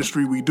little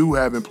industry we do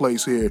have in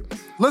place here.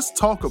 Let's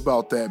talk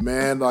about that,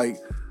 man. Like,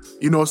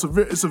 you know,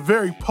 it's a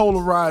very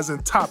polarizing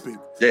topic.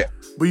 Yeah.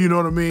 But you know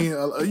what I mean?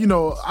 You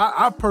know,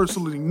 I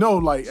personally know,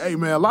 like, hey,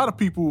 man, a lot of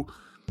people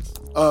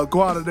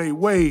go out of their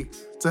way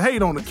to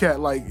hate on a cat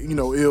like,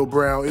 Ill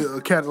Brown,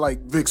 a cat like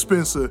Vic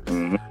Spencer,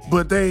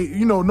 but they,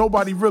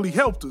 nobody really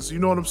helped us, you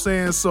know what I'm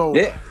saying? So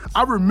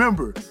I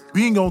remember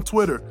being on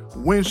Twitter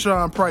when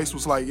Sean Price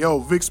was like, yo,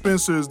 Vic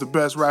Spencer is the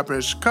best rapper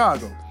in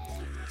Chicago.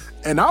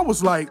 And I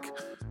was like,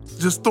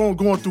 just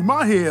going through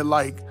my head,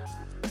 like,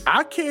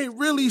 I can't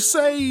really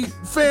say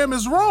Fam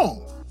is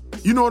wrong.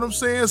 You know what I'm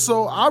saying?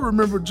 So I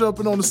remember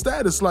jumping on the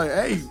status like,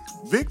 hey,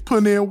 Vic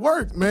putting in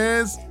work,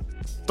 man.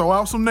 Throw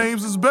out some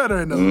names is better.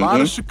 And a lot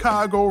of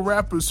Chicago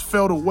rappers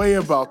felt a way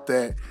about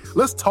that.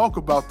 Let's talk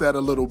about that a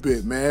little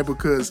bit, man,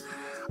 because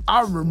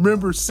I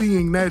remember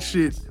seeing that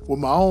shit with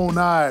my own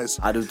eyes.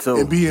 I do too.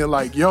 And being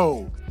like,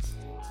 yo,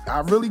 I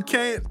really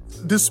can't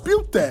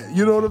dispute that.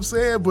 You know what I'm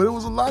saying? But it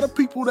was a lot of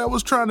people that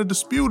was trying to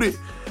dispute it.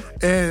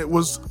 And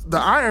the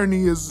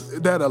irony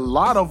is that a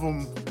lot of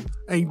them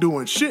ain't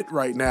doing shit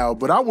right now.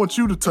 But I want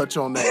you to touch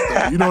on that,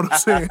 though. You know what I'm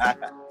saying?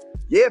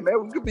 Yeah,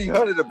 man, we could be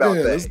 100 about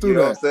that. Let's do you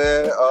know that. what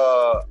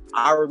I'm saying?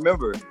 I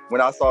remember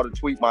when I saw the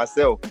tweet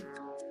myself,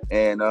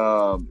 and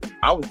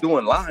I was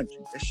doing laundry.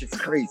 That shit's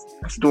crazy.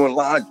 I was doing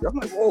laundry. I'm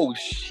like, whoa,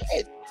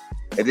 shit.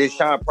 And then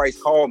Sean Price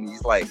called me.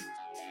 He's like,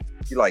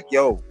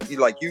 yo,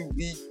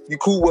 you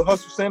cool with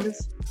Hustle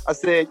Simmons? I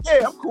said,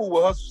 yeah, I'm cool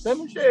with Hustle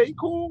Simmons. Yeah, he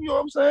cool, you know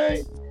what I'm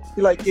saying?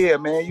 He's like, yeah,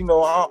 man,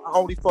 I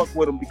only fuck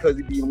with him because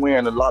he be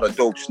wearing a lot of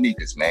dope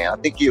sneakers, man. I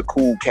think he a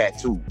cool cat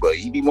too, but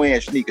he be wearing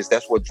sneakers.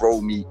 That's what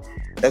drew me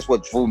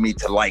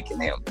to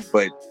liking him.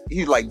 But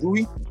he's like,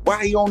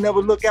 why he don't never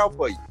look out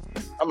for you?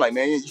 I'm like,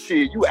 man,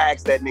 shit, you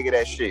ask that nigga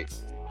that shit.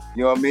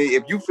 You know what I mean?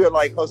 If you feel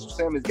like Hustle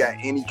Simmons got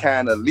any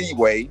kind of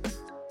leeway,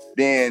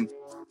 then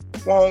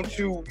why don't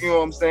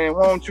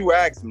you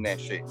ask him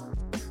that shit?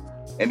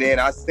 And then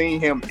I seen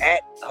him at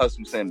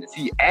Hustle Simmons.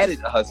 He added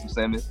Hustle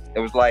Simmons. It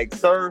was like,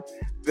 sir,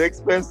 Vic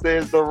Spencer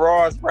is the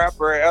rawest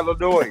rapper in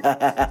Illinois.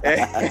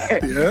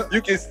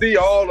 You can see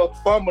all the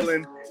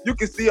fumbling. You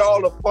can see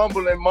all the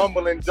fumbling,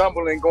 mumbling,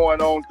 jumbling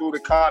going on through the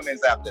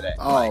comments after that.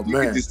 Oh, man. You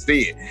can just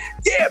see it.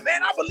 Yeah,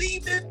 man, I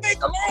believe this Vic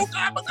a long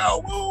time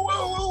ago. Woo,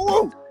 woo, woo,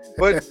 woo.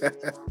 But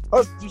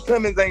Hustle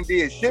Simmons ain't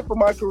did shit for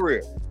my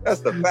career. That's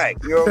the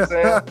fact. You know what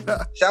I'm saying?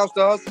 Shouts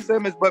to Hustle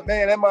Simmons, but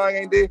man, that mug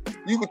ain't did.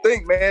 You could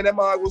think, man, that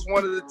mug was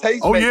one of the tastemakers.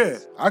 Oh, yeah.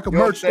 I could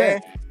merch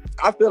that.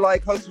 I feel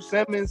like Hustle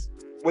Simmons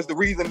was the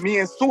reason me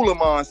and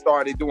Suleiman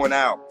started doing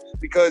albums,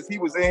 because he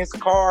was in his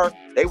car,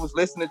 they was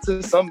listening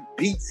to some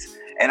beats,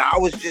 and I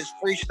was just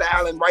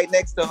freestyling right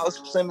next to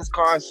Hustle Simmons'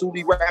 car and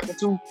Sully rapping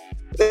too.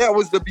 That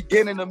was the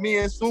beginning of me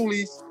and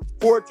Sully's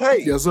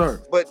forte. Yes,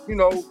 sir. But,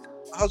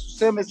 Hustle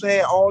Simmons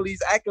had all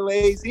these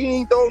accolades. He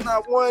ain't throw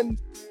not one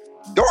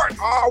dart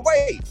our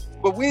way.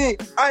 But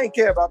I ain't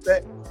care about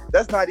that.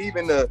 That's not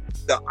even the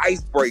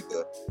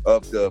icebreaker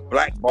of the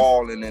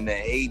blackballing and the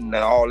hating and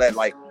all that.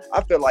 Like,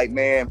 I feel like,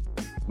 man,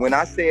 when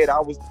I said I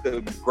was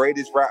the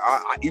greatest rapper,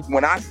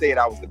 when I said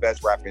I was the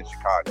best rapper in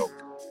Chicago,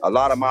 a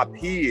lot of my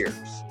peers,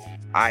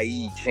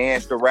 i.e.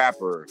 Chance the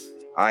Rapper,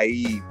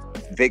 i.e.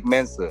 Vic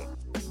Mensa,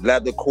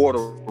 Leather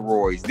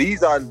Corduroys,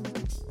 these are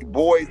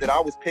boys that I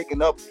was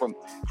picking up from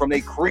their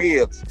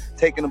cribs,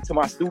 taking them to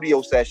my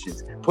studio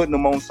sessions, putting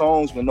them on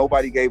songs when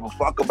nobody gave a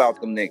fuck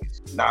about them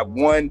niggas.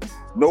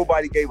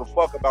 Nobody gave a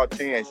fuck about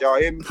Chance. Y'all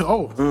hear me?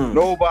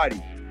 Nobody.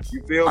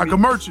 You feel me? I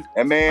can merch it.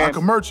 And man, I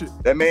can merch it.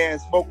 That man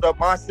smoked up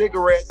my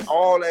cigarettes,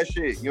 all that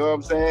shit. You know what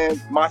I'm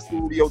saying? My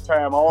studio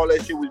time, all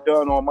that shit was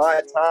done on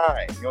my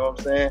time. You know what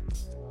I'm saying?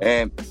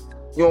 And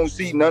you don't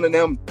see none of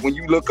them when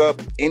you look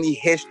up any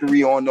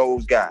history on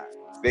those guys.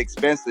 Vic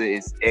Spencer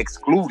is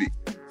excluded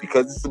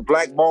because it's a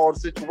blackball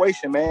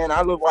situation, man.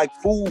 I look like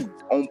food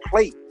on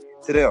plate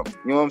to them.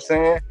 You know what I'm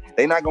saying?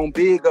 They not gonna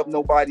big up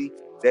nobody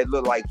that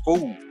look like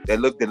food, that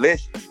look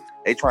delicious.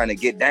 They trying to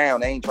get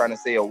down. They ain't trying to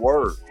say a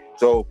word.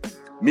 So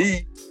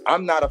me,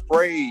 I'm not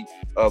afraid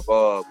of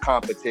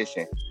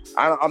competition.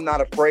 I'm not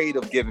afraid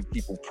of giving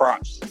people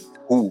props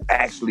who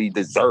actually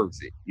deserves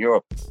it.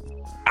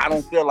 I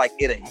don't feel like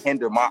it'll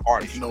hinder my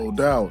artistry. No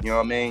doubt. You know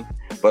what I mean?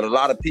 But a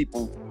lot of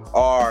people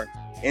are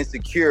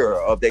insecure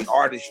of their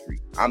artistry.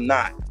 I'm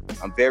not.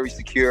 I'm very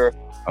secure.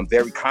 I'm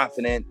very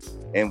confident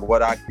in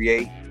what I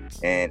create,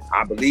 and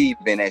I believe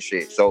in that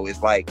shit. So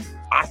it's like,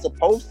 I'm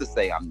supposed to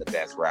say I'm the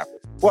best rapper.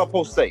 What I'm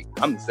supposed to say?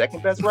 I'm the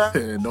second best rapper?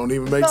 It don't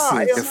even make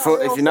sense. If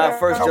you're not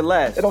first, you're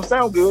last. It don't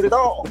sound good at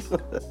all.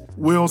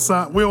 We don't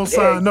sign up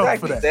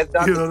for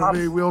that. You know what I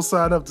mean? We don't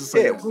sign up to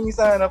say that. We ain't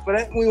sign up for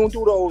that. We don't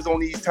do those on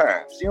these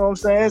times. You know what I'm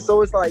saying?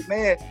 So it's like,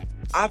 man,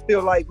 I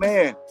feel like,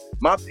 man,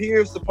 my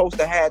peers supposed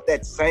to have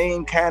that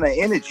same kind of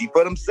energy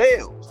for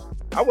themselves.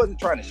 I wasn't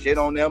trying to shit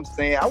on them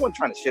I wasn't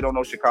trying to shit on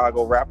those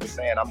Chicago rappers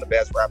saying I'm the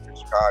best rapper in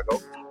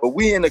Chicago. But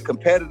we in a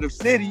competitive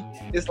city,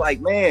 it's like,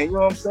 man, you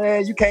know what I'm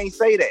saying? You can't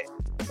say that.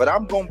 But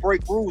I'm going to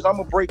break rules. I'm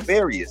going to break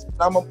barriers.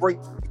 I'm going to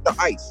break the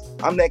ice.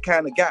 I'm that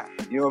kind of guy.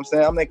 You know what I'm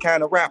saying? I'm that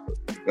kind of rapper.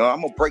 I'm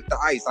going to break the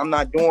ice. I'm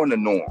not doing the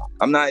norm.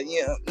 I'm not,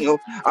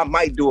 I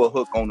might do a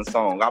hook on the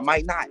song. I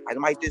might not. I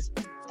might just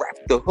rap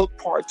the hook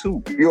part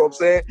too. You know what I'm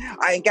saying?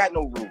 I ain't got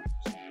no rules.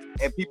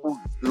 And people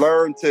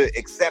learn to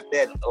accept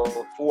that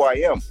of who I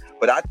am.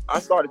 But I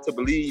started to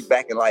believe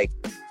back in like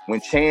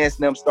when Chance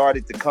and them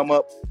started to come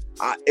up,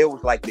 it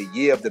was like the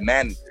year of the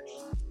managers,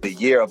 the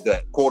year of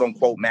the quote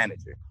unquote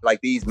manager.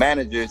 Like these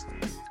managers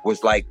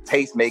was like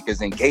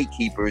tastemakers and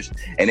gatekeepers,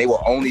 and they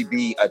will only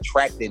be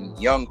attracting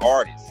young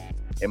artists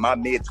in my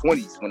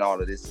mid-20s when all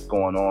of this is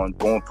going on,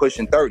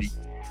 pushing 30,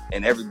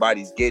 and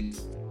everybody's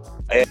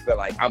I feel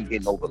like I'm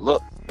getting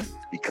overlooked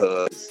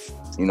because,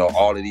 you know,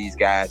 all of these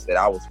guys that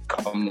I was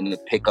coming to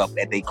pick up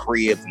at their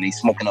cribs and they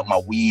smoking up my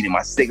weed and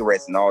my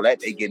cigarettes and all that,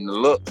 they getting the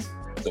looks.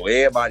 So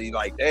everybody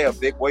like, damn,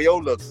 Vic, where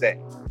your looks at?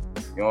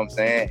 You know what I'm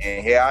saying?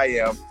 And here I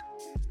am.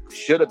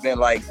 Should have been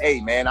like,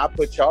 hey, man, I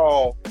put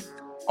y'all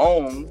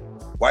on.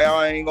 Why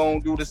y'all ain't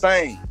gonna do the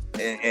same?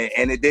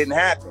 And it didn't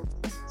happen.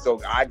 So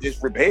I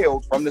just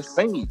rebelled from the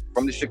scene,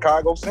 from the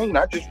Chicago scene.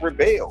 I just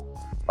rebelled.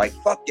 Like,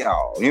 fuck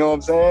y'all. You know what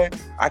I'm saying?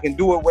 I can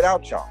do it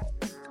without y'all.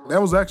 That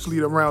was actually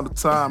around the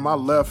time I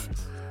left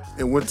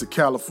and went to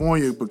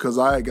California because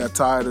I got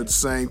tired of the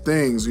same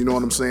things. You know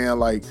what I'm saying?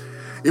 Like,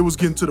 it was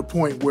getting to the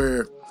point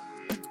where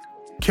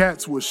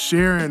cats was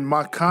sharing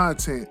my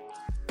content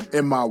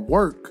and my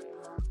work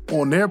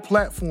on their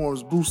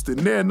platforms, boosting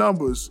their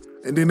numbers,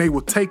 and then they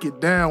would take it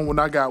down when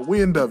I got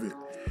wind of it.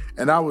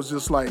 And I was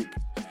just like,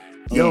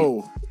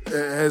 yo,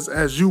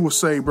 as you would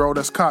say, bro,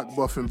 that's cock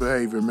buffing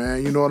behavior,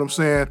 man. You know what I'm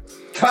saying?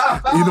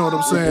 You know what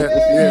I'm saying?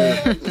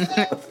 Yeah.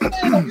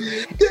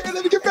 Yeah,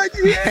 let me get back to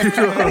you. You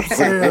know what I'm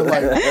saying?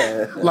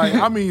 Like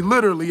I mean,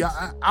 literally,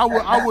 I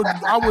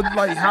would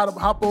like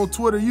hop on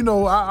Twitter. You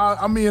know,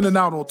 I'm in and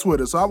out on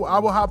Twitter, so I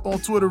would hop on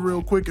Twitter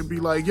real quick and be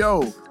like,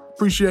 yo,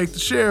 appreciate the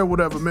share,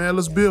 whatever, man.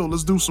 Let's build,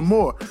 let's do some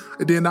more.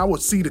 And then I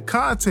would see the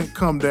content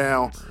come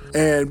down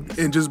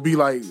and just be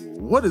like,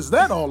 what is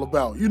that all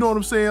about? You know what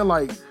I'm saying?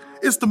 Like,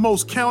 it's the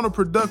most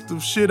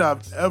counterproductive shit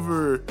I've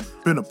ever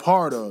been a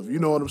part of. You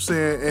know what I'm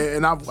saying?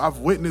 And I've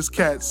witnessed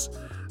cats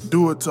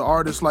do it to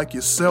artists like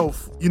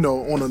yourself, you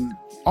know, on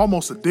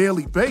almost a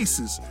daily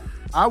basis.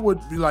 I would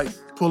be like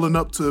pulling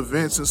up to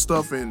events and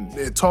stuff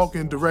and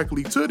talking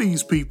directly to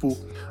these people.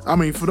 I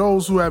mean, for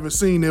those who haven't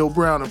seen Neil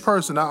Brown in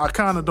person, I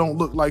kind of don't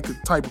look like the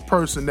type of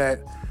person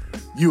that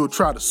you would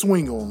try to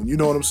swing on. You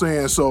know what I'm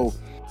saying? So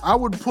I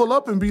would pull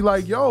up and be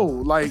like, yo,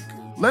 like,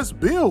 let's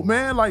build,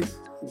 man. Like,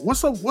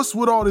 what's up? What's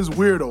with all this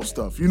weirdo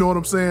stuff? You know what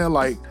I'm saying?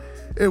 Like,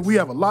 we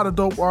have a lot of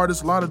dope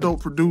artists, a lot of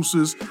dope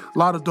producers, a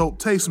lot of dope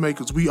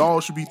tastemakers. We all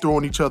should be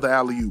throwing each other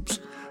alley-oops.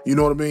 You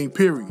know what I mean?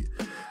 Period.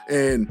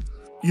 And,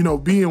 you know,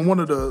 being one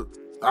of the,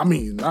 I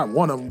mean, not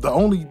one of them, the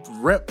only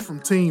rep from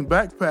Team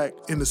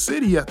Backpack in the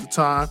city at the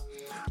time,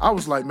 I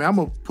was like, man, I'm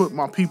going to put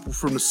my people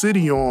from the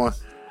city on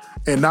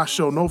and not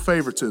show no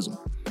favoritism.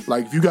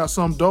 Like, if you got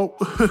something dope,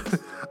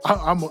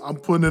 I'm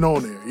putting it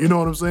on there. You know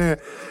what I'm saying?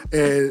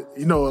 And,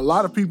 you know, a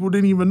lot of people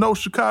didn't even know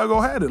Chicago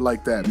had it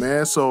like that,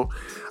 man. So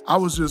I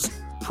was just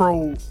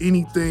pro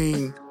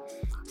anything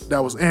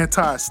that was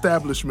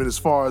anti-establishment as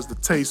far as the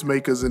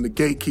tastemakers and the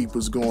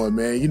gatekeepers going,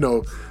 man. You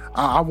know,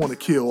 I want to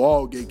kill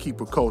all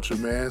gatekeeper culture,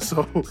 man.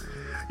 So,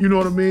 you know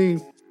what I mean?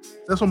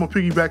 That's what I'm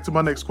going to piggyback to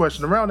my next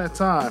question. Around that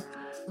time,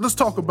 let's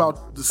talk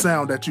about the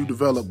sound that you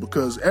developed,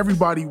 because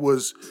everybody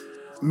was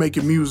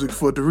making music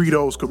for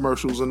Doritos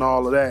commercials and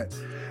all of that.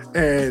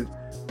 And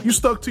you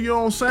stuck to your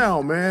own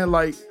sound, man.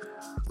 Like,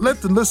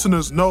 let the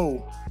listeners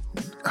know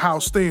how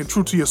staying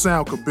true to your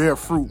sound could bear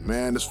fruit,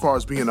 man, as far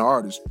as being an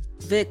artist.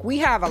 Vic, we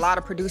have a lot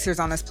of producers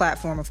on this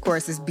platform. Of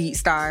course, it's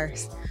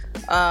BeatStars,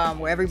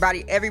 where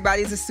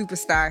everybody's a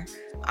superstar.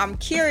 I'm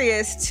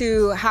curious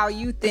to how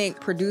you think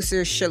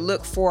producers should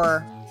look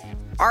for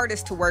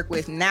artists to work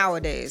with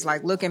nowadays.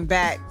 Like, looking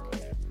back,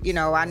 you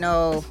know, I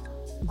know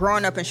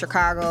growing up in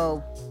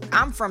Chicago,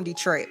 I'm from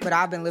Detroit, but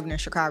I've been living in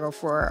Chicago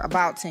for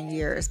about 10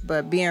 years.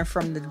 But being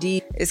from the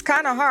D, it's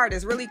kind of hard.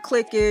 It's really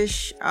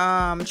cliquish,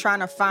 trying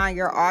to find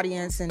your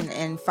audience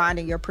and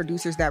finding your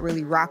producers that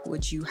really rock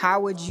with you. How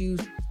would you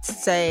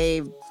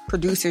say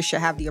producers should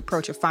have the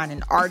approach of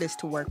finding artists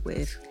to work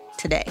with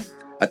today?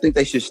 I think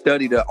they should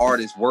study the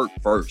artist's work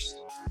first.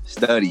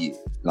 Study it,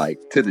 like,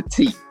 to the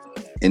T.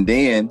 And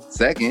then,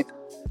 second,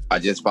 I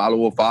just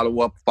follow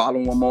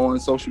them on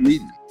social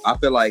media. I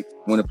feel like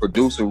when a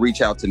producer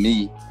reach out to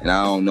me and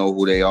I don't know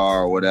who they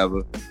are or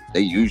whatever,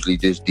 they usually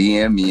just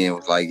DM me and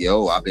was like,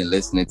 yo, I've been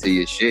listening to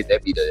your shit.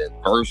 That'd be the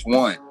first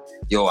one.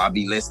 Yo, I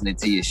be listening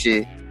to your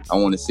shit. I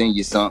want to send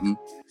you something.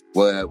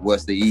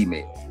 What's the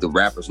email? The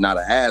rapper's not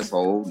an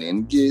asshole,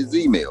 then get his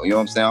email. You know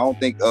what I'm saying? I don't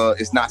think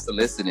it's not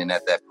soliciting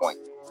at that point.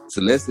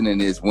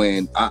 Soliciting is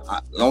when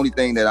the only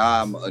thing that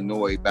I'm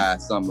annoyed by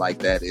something like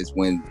that is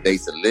when they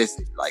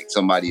solicit. Like,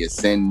 somebody is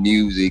send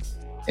music,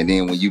 and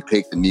then when you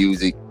pick the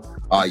music,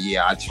 oh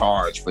yeah, I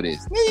charge for this.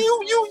 Man, you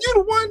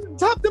the one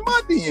hopped in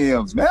my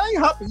DMs, man. I ain't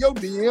hopping your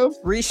DMs.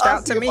 Reached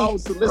out to me. If I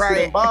was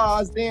soliciting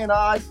bars, then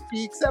I'd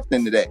be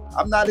accepting to that.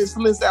 I'm not as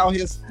solicited out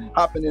here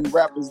hopping in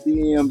rappers'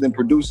 DMs and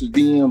producers'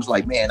 DMs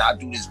like, man, I'll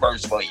do this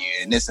verse for you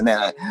and this and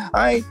that.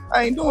 I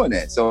ain't doing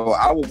that. So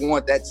I would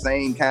want that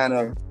same kind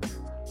of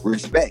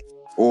respect.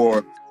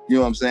 Or, you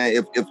know what I'm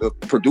saying? If a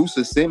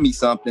producer send me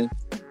something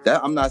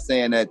I'm not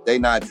saying that they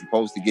not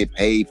supposed to get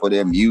paid for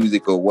their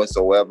music or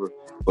whatsoever,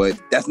 but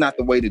that's not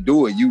the way to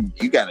do it.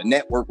 You got to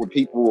network with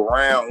people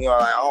around. You know,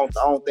 like, I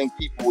don't think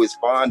people is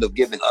fond of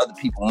giving other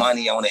people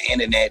money on the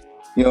internet.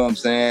 You know what I'm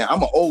saying?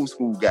 I'm an old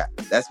school guy.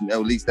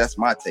 At least that's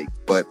my take.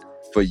 But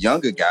for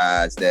younger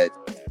guys,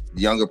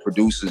 younger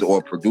producers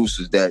or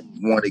producers that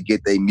want to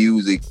get their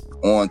music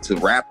onto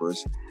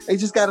rappers, they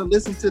just got to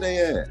listen to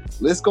their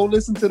ass. Let's go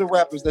listen to the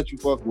rappers that you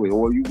fuck with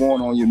or you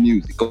want on your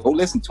music. Go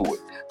listen to it.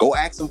 Go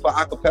ask them for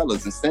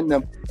acapellas and send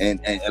them and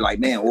like,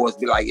 man, or it's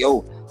be like,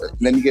 yo,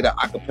 let me get an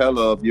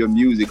acapella of your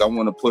music. I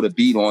want to put a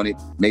beat on it.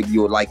 Maybe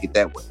you'll like it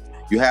that way.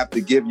 You have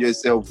to give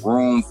yourself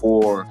room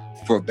for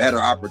better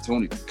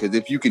opportunity. Because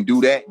if you can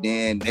do that,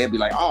 then they'll be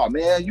like, oh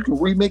man, you can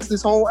remix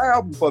this whole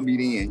album for me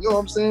then. You know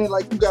what I'm saying?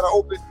 Like, you got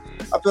to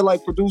I feel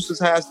like producers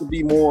has to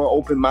be more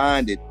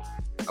open-minded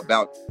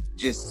about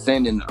just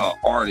sending an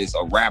artist,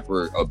 a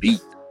rapper, a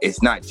beat.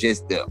 It's not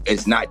just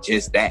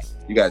that.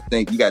 You got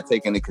to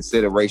take into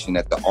consideration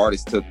that the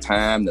artist took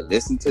time to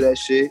listen to that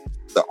shit.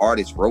 The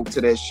artist wrote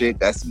to that shit.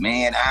 That's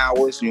man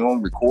hours,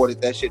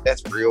 recorded that shit.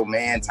 That's real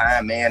man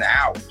time, man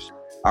hours.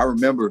 I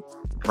remember,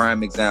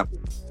 prime example,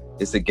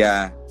 it's a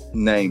guy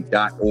named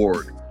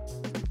 .org.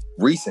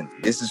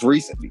 This is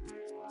recently.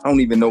 I don't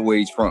even know where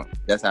he's from.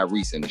 That's how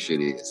recent the shit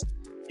is.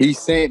 He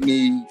sent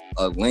me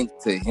a link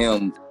to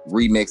him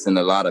remixing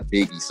a lot of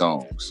Biggie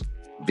songs,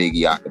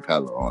 Biggie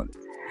acapella on it.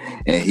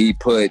 And he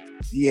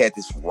had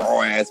this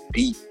raw ass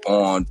beat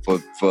on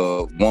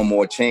for One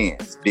More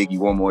Chance, Biggie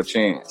One More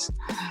Chance.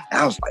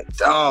 And I was like,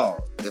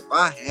 dog, if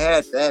I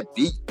had that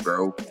beat,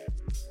 bro,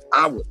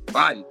 I would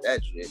body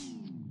that shit.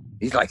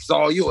 He's like, it's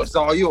all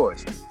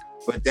yours.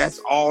 But that's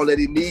all that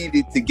he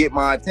needed to get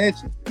my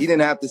attention. He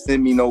didn't have to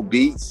send me no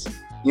beats.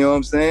 You know what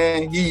I'm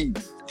saying? He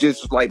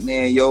just was like,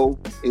 man, yo,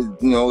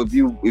 if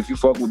you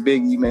fuck with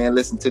Biggie, man,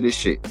 listen to this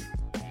shit.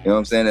 You know what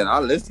I'm saying? And I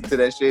listened to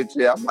that shit.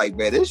 I'm like,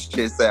 man, this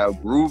shit sound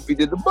groovy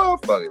to the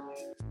motherfucker.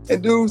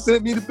 And dude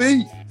sent me the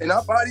beat. And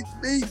I bodied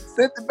the beat,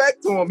 sent it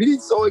back to him.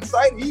 He's so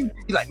excited. He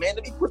like, man,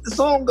 let me put the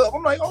song up.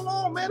 I'm like, hold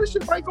on, man, this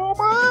shit might go on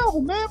my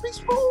album, man. Be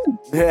smooth.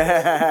 You know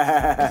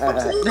what I'm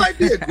saying? It might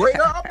be a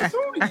greater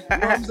opportunity. You know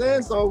what I'm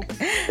saying? So,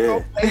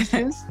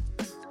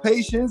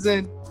 patience,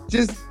 and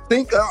just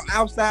think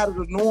outside of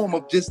the norm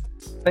of just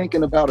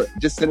thinking about it,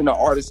 just sending an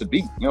artist a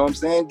beat. You know what I'm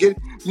saying?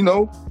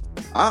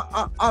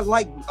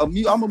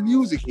 I'm a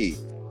music head.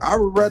 I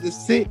would rather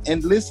sit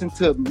and listen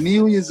to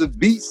millions of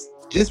beats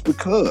just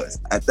because.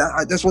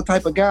 That's what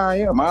type of guy I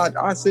am.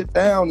 I sit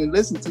down and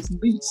listen to some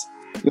beats.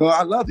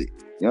 I love it.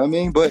 You know what I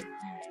mean? But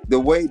the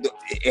way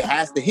it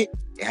has to hit.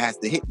 It has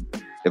to hit me.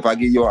 If I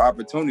give you an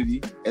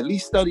opportunity, at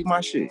least study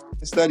my shit.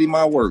 Study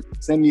my work.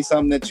 Send me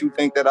something that you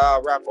think that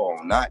I'll rap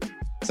on, not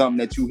something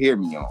that you hear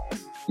me on.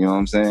 You know what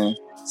I'm saying?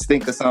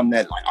 Think of something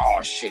that like,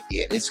 oh shit,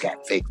 yeah, this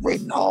got fake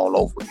written all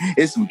over.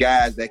 It's some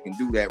guys that can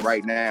do that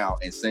right now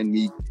and send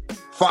me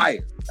fire.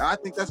 I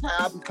think that's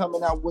how I be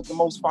coming out with the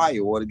most fire,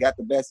 or got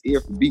the best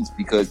ear for beats,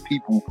 because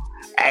people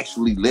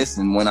actually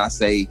listen when I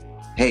say,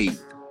 hey, you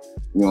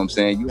know what I'm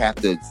saying? You have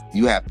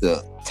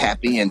to tap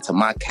into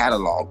my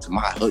catalog, to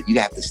my hood. You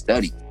have to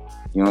study.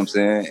 You know what I'm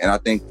saying? And I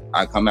think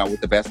I come out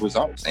with the best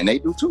results, and they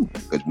do too,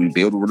 because we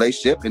build a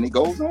relationship and it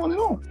goes on and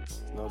on.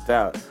 No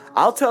doubt.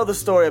 I'll tell the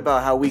story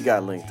about how we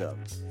got linked up.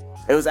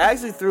 It was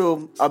actually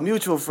through a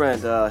mutual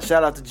friend.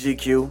 Shout out to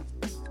GQ,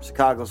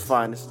 Chicago's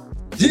finest.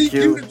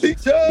 GQ the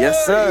teacher.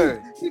 Yes,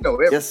 sir. You know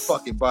every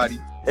fucking body.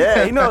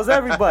 Yeah, he knows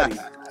everybody.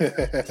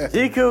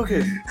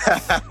 GQ,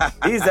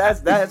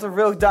 that's a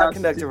real dot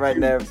connector right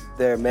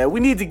there, man. We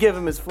need to give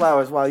him his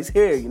flowers while he's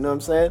here. You know what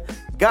I'm saying?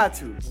 Got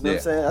to. You know what I'm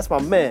saying? That's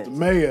my man. The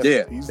mayor.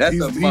 Yeah, that's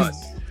a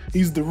must.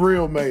 He's the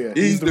real mayor.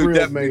 He's the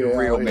real mayor.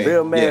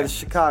 Real mayor of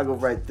Chicago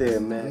right there,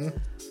 man. Mm-hmm.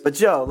 But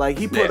yo, like,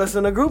 he put us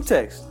in a group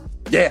text.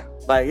 Yeah.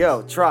 Like,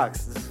 yo,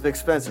 Trox, this is Vic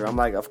Spencer. I'm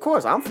like, of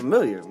course, I'm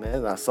familiar,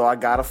 man. So I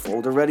got a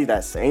folder ready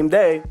that same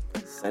day.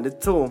 Send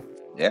it to him.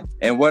 Yeah.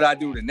 And what I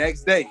do the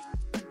next day?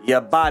 You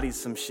bodied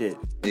some shit.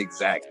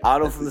 Exactly.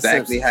 Auto from the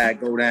Simpsons. Exactly how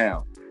it go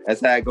down.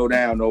 That's how it go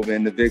down over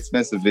in the Vic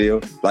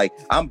Spencerville. Like,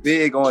 I'm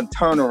big on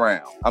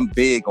turnaround. I'm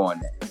big on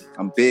that.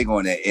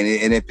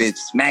 And if it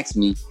smacks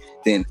me,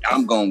 then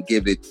I'm going to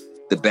give it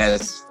the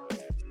best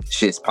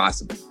shits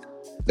possible.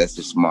 That's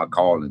just my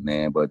calling,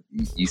 man. But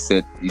you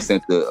sent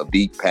a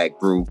beat pack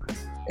through,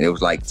 and it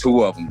was like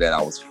two of them that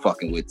I was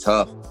fucking with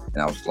tough.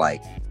 And I was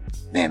like,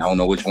 man, I don't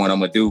know which one I'm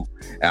going to do.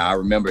 And I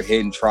remember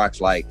hitting Trox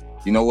like,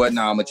 you know what?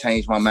 Now I'm going to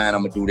change my mind.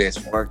 I'm going to do this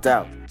one. Worked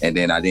out. And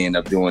then I ended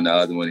up doing the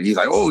other one. And he's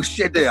like, oh,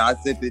 shit, there. I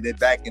sent it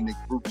back in the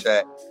group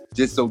chat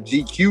just so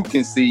GQ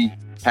can see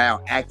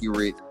how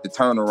accurate the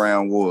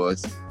turnaround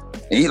was.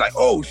 And he's like,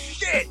 oh,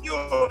 shit, you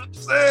know what I'm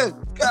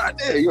saying? God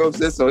damn, you know what I'm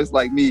saying? So it's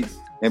like me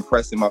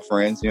impressing my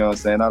friends, you know what I'm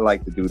saying? I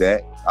like to do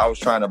that. I was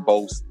trying to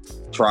boast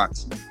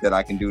Trox that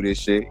I can do this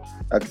shit.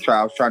 I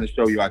was trying to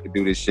show you I could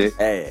do this shit.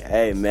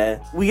 Hey,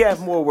 man. We have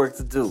more work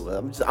to do.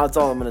 That's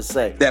all I'm going to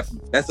say.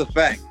 That's a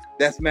fact.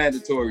 That's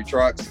mandatory,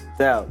 Trox.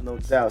 No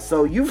doubt.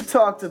 So you've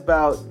talked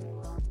about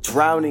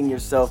drowning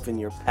yourself in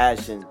your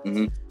passion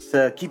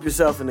to keep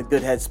yourself in a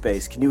good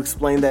headspace. Can you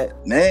explain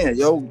that? Man,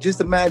 yo,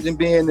 just imagine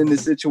being in the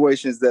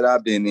situations that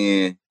I've been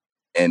in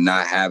and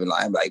not having,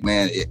 like,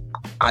 man,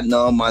 I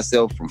numb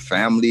myself from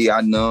family.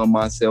 I numb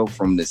myself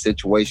from the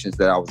situations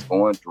that I was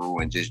going through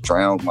and just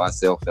drowned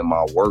myself in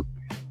my work.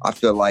 I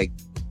feel like,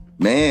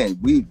 man,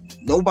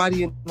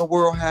 nobody in the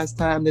world has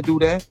time to do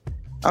that.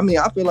 I mean,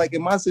 I feel like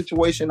in my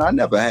situation, I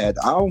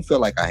don't feel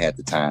like I had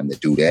the time to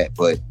do that,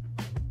 but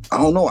I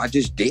don't know. I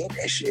just did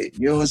that shit.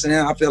 You know what I'm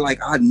saying? I feel like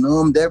I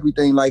numbed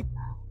everything. Like,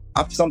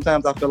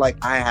 sometimes I feel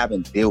like I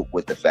haven't dealt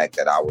with the fact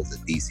that I was a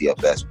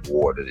DCFS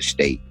ward of the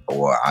state,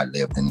 or I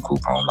lived in a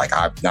group home. Like,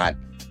 I've not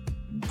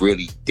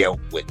really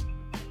dealt with,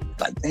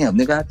 like, damn,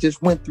 nigga, I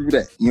just went through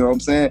that. You know what I'm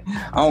saying?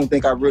 I don't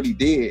think I really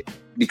did,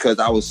 because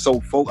I was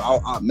so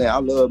focused. Man, I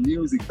love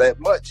music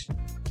that much. You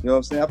know what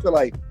I'm saying? I feel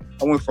like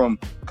I went from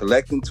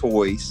collecting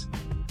toys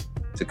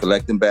to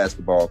collecting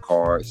basketball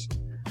cards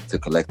to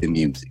collecting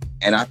music.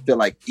 And I feel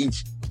like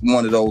each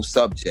one of those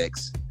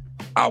subjects,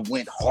 I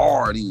went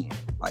hard in.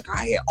 Like,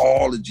 I had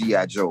all the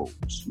G.I. Joes.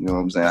 You know what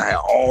I'm saying? I had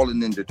all the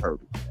Ninja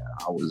Turtles.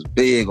 I was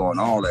big on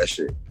all that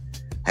shit.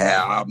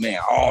 All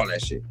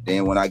that shit.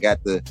 Then when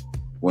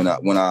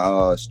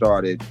I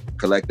started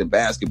collecting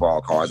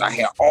basketball cards, I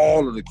had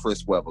all of the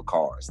Chris Webber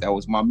cards. That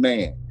was my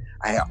man.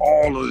 I had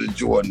all of the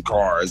Jordan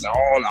cards.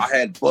 I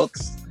had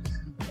books.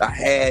 I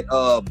had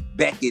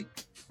Beckett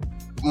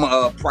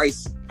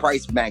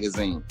Price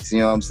magazines. You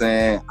know what I'm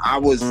saying? I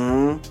was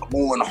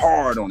going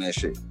hard on that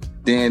shit.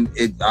 Then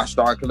I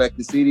started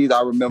collecting CDs.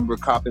 I remember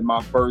copping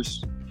my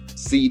first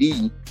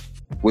CD,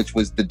 which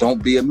was the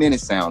Don't Be a Minute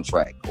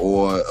soundtrack,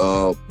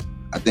 or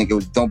I think it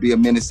was Don't Be a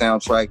Minute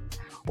soundtrack,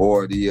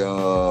 or the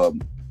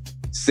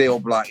Cell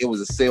Block. It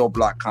was a Cell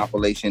Block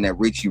compilation that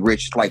Richie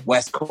Rich, like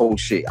West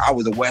Coast shit. I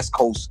was a West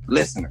Coast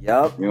listener.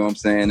 Yep. You know what I'm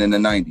saying? In the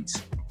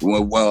 90s.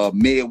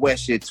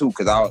 Midwest shit too,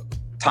 because I was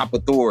Top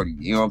Authority.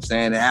 You know what I'm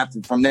saying? And after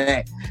from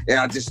that,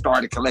 I just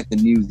started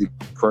collecting music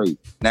crazy.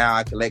 Now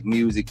I collect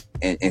music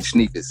and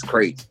sneakers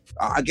crazy.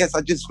 I guess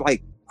I just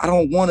like, I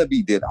don't want to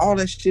be dead. All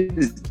that shit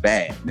is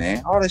bad,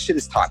 man. All that shit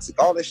is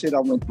toxic. All that shit I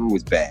went through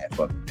is bad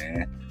for me,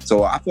 man.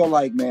 So I feel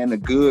like, man, the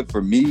good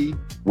for me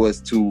was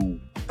to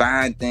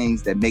find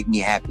things that make me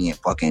happy and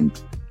fucking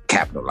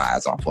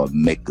capitalize off of,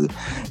 make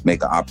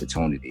an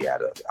opportunity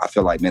out of it. I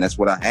feel like, man, that's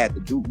what I had to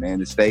do, man,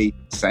 to stay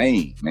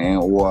sane, man,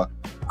 or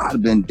I'd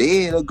have been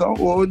dead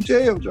or in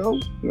jail, Joe.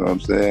 You know what I'm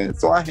saying?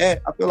 So I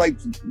feel like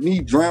me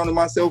drowning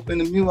myself in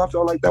the music, I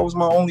felt like that was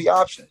my only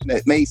option.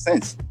 That made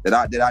sense, that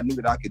I knew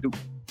that I could do.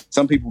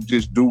 Some people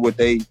just do what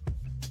they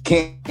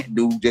can't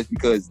do just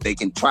because they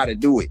can try to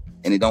do it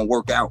and it don't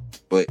work out.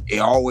 But it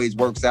always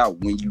works out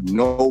when you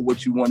know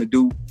what you want to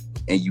do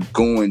and you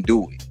go and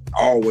do it.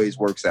 Always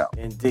works out.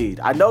 Indeed.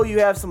 I know you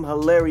have some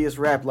hilarious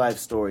rap life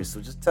stories, so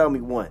just tell me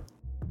one.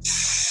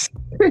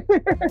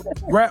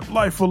 Rap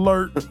life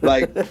alert.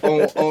 Like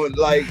on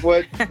like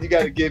what you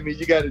gotta give me,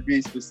 you gotta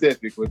be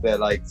specific with that.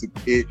 Like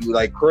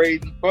like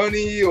crazy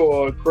funny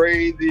or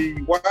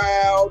crazy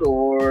wild,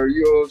 or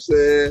you know what I'm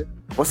saying?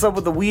 What's up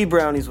with the weed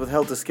brownies with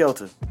Helter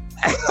Skelter?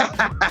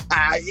 Yeah.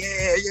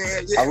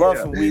 I love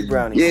some weed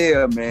brownies.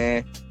 Yeah,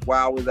 man.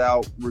 While I was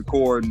out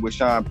recording with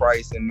Sean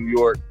Price in New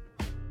York,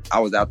 I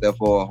was out there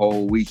for a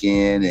whole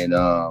weekend, and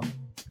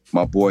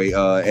my boy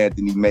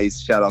Anthony Mace,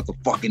 shout out to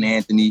fucking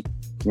Anthony.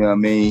 You know what I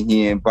mean?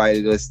 He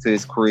invited us to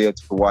his crib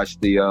to watch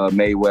the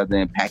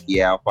Mayweather and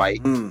Pacquiao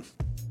fight.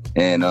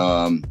 And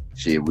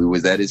we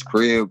was at his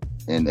crib,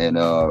 and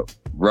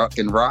Ruck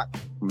and Rock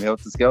from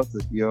Helter Skelter,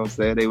 you know what I'm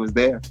saying? They was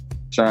there.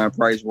 Sean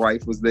Price's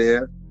wife was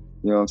there.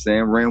 You know what I'm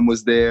saying? Rim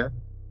was there.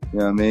 You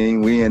know what I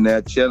mean? We in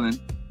there chilling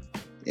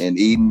and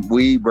eating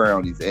weed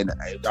brownies. And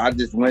I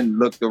just went and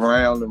looked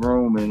around the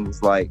room and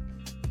was like,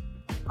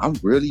 I'm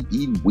really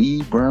eating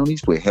weed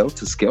brownies with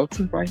Helter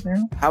Skelter right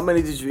now? How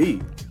many did you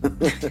eat?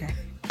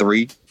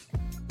 3.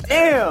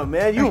 Damn,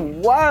 man, you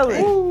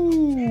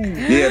wildin'.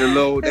 Yeah,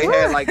 they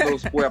had like little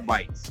square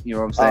bites. You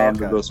know what I'm saying? Oh, okay.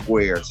 The little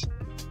squares.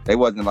 They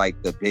wasn't like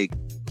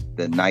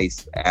the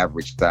nice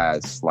average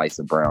size slice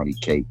of brownie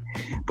cake,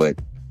 but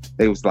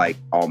it was like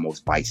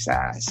almost bite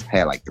size.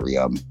 Had like 3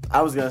 of them.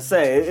 I was gonna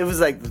say, it was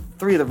like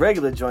 3 of the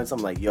regular joints.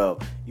 I'm like, yo,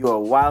 you are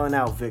wilding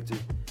out, Victor.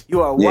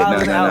 You are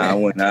wilding out. I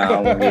wouldn't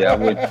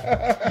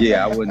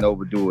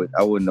overdo it.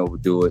 I wouldn't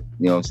overdo it.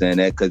 You know what I'm saying?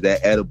 That because that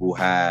edible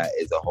high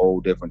is a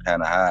whole different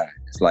kind of high.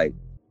 It's like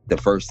the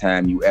first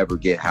time you ever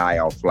get high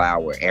off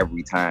flour.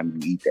 Every time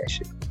you eat that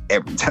shit,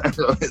 every time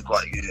it's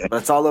like, yeah.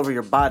 But it's all over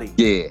your body.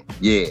 Yeah.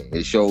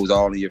 It shows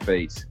all in your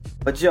face.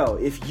 But yo,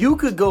 if you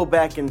could go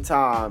back in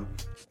time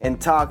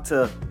and talk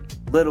to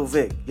little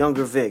Vic,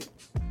 younger Vic,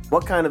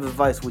 what kind of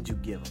advice would you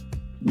give him?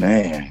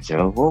 Man,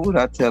 Joe, what would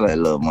I tell that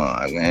little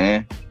man,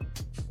 man?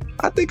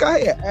 I think I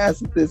had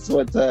asked this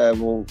one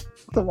time, or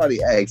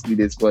somebody asked me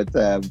this one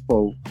time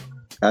before.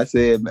 I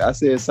said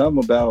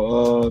something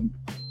about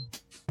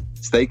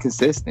stay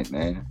consistent,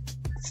 man.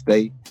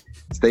 Stay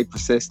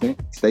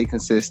persistent, stay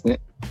consistent,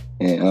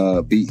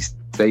 and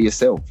stay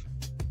yourself.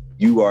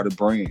 You are the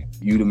brand.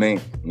 You the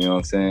man. You know what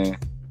I'm saying?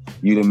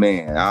 You the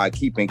man. I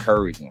keep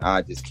encouraging.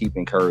 I just keep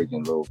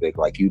encouraging Lil Vic.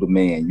 Like, you the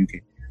man.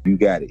 You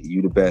got it.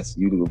 You the best.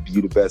 You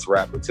the best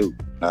rapper too.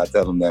 And I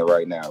tell him that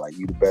right now. Like,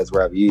 you the best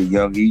rapper. He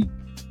young. He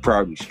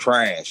probably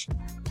trash.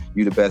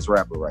 You the best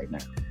rapper right now.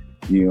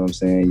 You know what I'm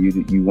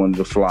saying? You one of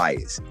the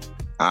flyers.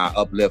 I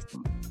uplift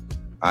them.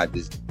 I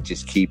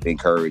just keep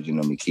encouraging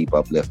them and keep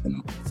uplifting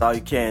them. That's all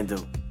you can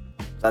do.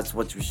 That's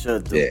what you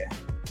should do. Yeah.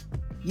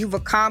 You've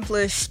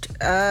accomplished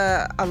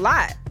a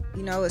lot,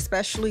 you know,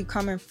 especially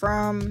coming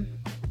from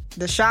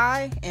the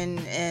Chi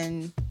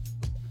and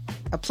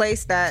a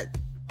place that,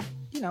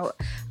 you know,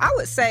 I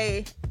would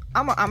say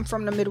I'm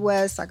from the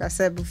Midwest. Like I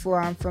said before,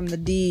 I'm from the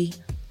D.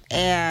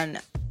 And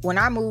when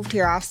I moved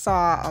here, I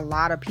saw a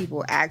lot of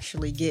people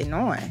actually getting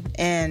on.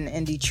 And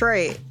in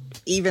Detroit,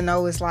 even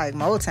though it's like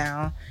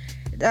Motown,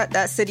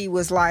 that city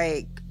was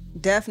like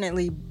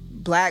definitely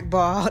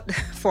blackballed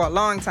for a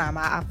long time.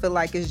 I feel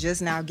like it's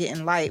just now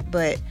getting light,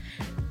 but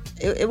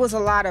it was a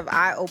lot of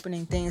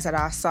eye-opening things that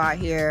I saw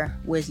here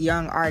with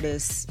young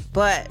artists.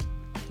 But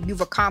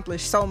you've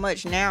accomplished so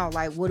much now.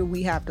 Like, what do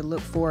we have to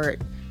look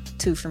forward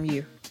to from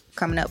you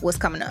coming up? What's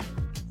coming up?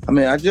 I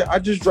mean, I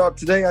just dropped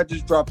today. I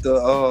just dropped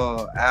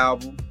the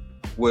album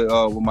with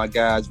my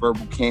guys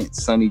Verbal Kent,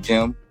 Sonny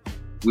Jim.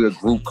 We're a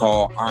group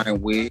called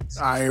Iron Wigs.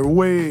 Iron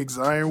Wigs.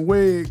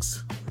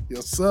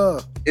 Yes, sir.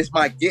 It's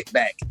my get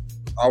back.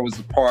 I was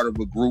a part of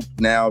a group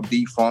now,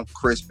 defunct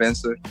Chris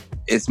Spencer.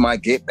 It's my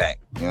get back.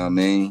 You know what I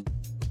mean?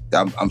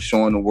 I'm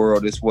showing the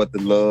world this what the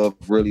love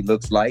really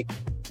looks like.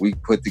 We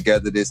put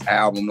together this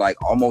album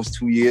like almost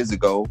 2 years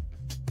ago,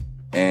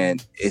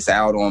 and it's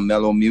out on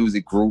Mellow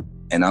Music Group.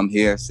 And I'm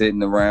here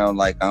sitting around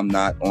like I'm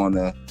not on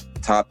a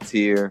top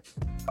tier.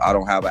 I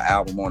don't have an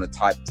album on a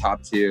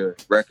top tier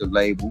record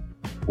label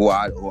who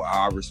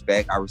I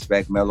respect. I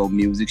respect Mellow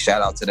Music.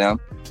 Shout out to them.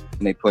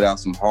 And they put out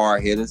some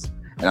hard hitters.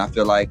 And I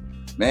feel like,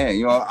 man,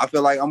 you know, I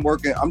feel like I'm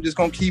working. I'm just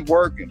going to keep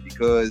working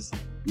because,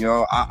 you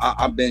know,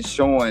 I've been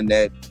showing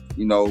that,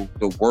 you know,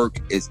 the work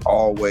is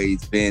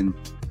always been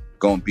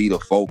going to be the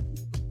focal.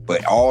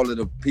 But all of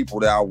the people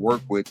that I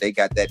work with, they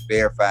got that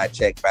verified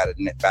check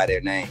by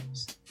their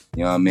names.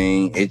 You know what I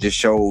mean? It just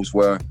shows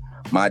where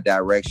my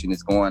direction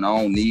is going. I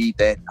don't need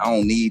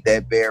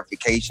that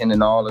verification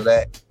and all of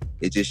that.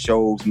 It just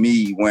shows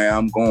me where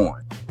I'm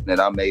going. That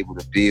I'm able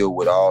to build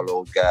with all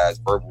those guys.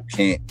 Verbal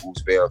Kent,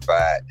 who's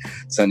verified.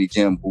 Sonny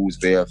Jim, who's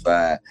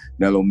verified.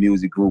 Mellow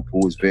Music Group,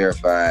 who is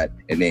verified.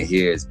 And then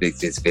here is Vic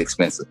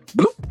Spencer.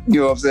 Bloop.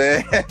 You know what I'm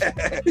saying?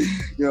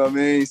 You know what I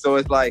mean? So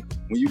it's like,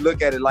 when you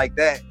look at it like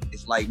that,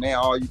 it's like, man,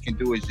 all you can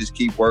do is just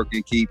keep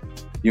working,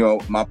 you know,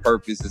 my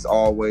purpose is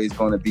always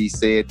going to be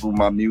said through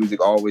my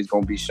music, always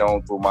going to be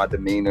shown through my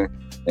demeanor.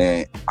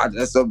 And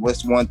that's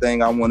one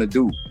thing I want to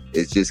do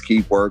is just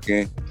keep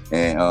working.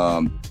 And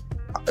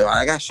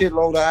I got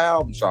shitload of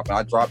albums dropping.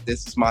 I dropped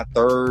this is my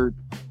third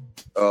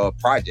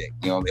project.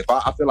 You know, if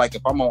I feel like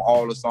if I'm on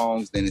all the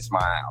songs, then it's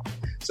my album.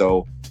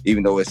 So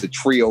even though it's a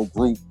trio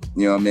group,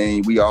 you know what I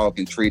mean, we all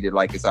can treat it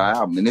like it's our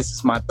album. And this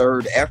is my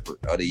third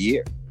effort of the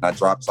year. I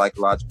dropped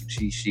Psychological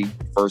Cheat Sheet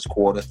first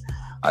quarter.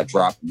 I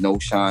dropped No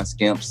Sean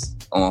Skimps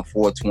on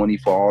 420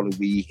 for all the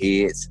weed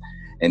heads.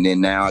 And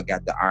then now I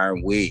got the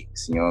Iron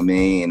Wigs, you know what I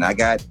mean? And I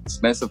got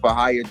Spencer for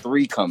Hire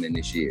 3 coming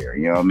this year,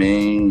 you know what I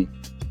mean?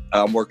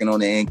 I'm working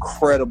on an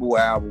incredible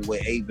album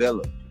with A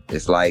Villa.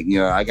 It's like, you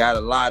know, I got a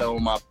lot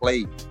on my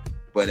plate,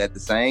 but at the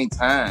same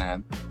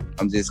time,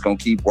 I'm just going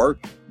to keep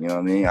working, you know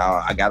what I mean?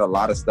 I got a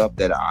lot of stuff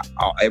that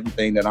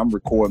everything that I'm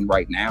recording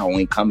right now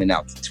ain't coming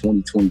out to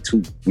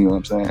 2022, you know what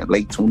I'm saying?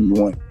 Late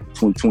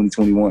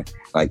 2021.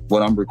 Like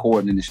what I'm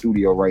recording in the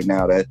studio right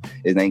now, that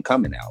it ain't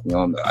coming out. You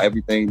know,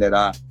 everything that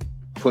I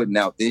putting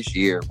out this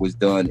year was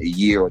done a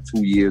year or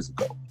 2 years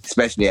ago.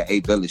 Especially at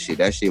A Villa shit.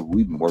 That shit,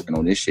 we've been working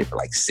on this shit for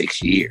like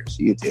 6 years.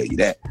 He'll tell you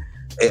that.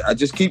 I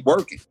just keep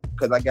working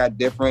because I got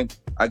different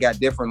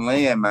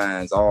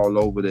landmines all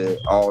over the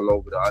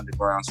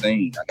underground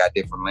scene. I got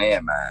different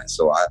landmines.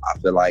 So I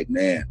feel like,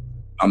 man,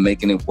 I'm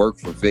making it work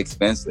for Vic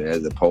Spencer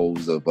as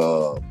opposed of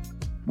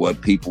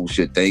what people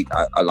should think.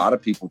 A lot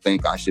of people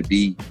think I should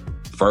be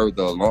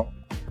further along,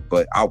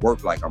 but I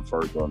work like I'm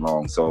further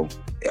along, so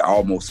it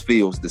almost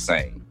feels the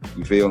same.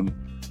 You feel me?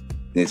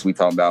 This we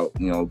talking about,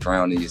 you know,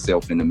 drowning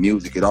yourself in the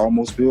music. It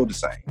almost feels the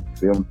same. You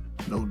feel me?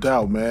 No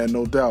doubt,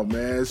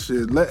 man.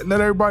 Shit, let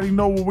everybody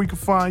know where we can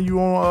find you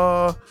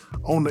on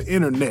the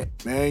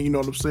internet, man. You know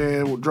what I'm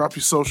saying? We'll drop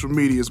your social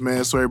medias,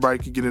 man, so everybody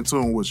can get in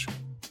tune with you.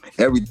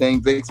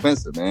 Everything Vic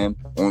Spencer, man.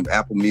 On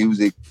Apple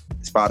Music,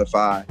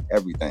 Spotify,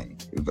 everything.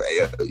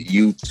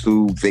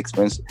 YouTube, Vic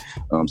Spencer.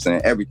 You know what I'm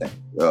saying? Everything.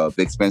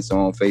 Vic Spencer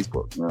on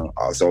Facebook. You know?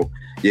 Also,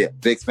 yeah,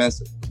 Vic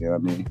Spencer. You know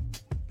what I mean?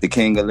 The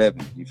King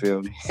 11. You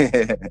feel me?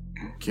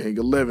 King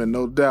 11,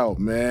 no doubt,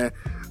 man.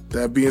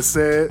 That being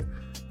said,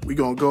 we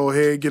gonna go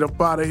ahead and get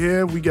up out of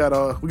here. We got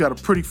a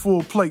pretty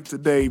full plate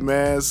today,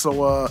 man.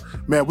 So,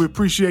 man, we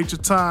appreciate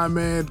your time,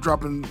 man.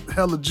 Dropping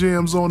hella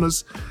gems on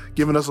us,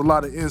 giving us a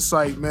lot of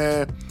insight,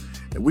 man.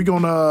 And we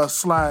gonna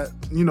slide,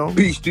 you know.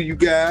 Peace to you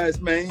guys,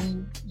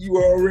 man. You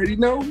already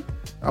know.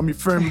 I'm your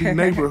friendly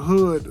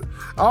neighborhood.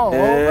 Oh,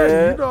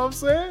 already, you know what I'm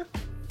saying?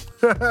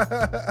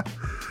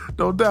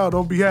 No doubt.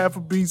 On behalf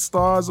of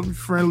BeatStars, I'm your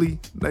friendly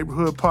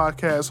neighborhood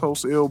podcast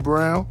host, L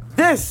Brown.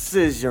 This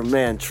is your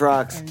man,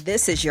 Trox. And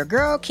this is your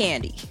girl,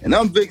 Candy. And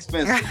I'm Vic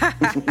Spencer.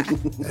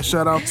 And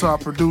shout out to our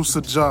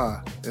producer,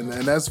 John. And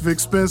that's Vic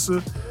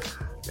Spencer.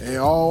 And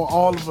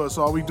all of us,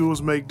 all we do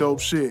is make dope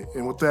shit.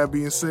 And with that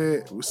being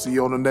said, we'll see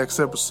you on the next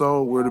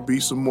episode where there'll be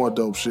some more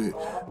dope shit.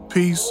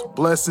 Peace,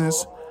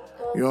 blessings,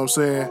 you know what I'm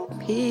saying?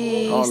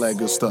 Peace. All that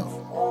good stuff.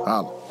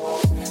 Holla.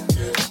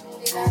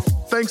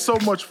 Thanks so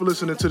much for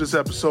listening to this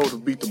episode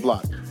of Beat the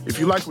Block. If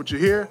you like what you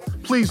hear,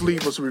 please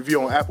leave us a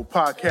review on Apple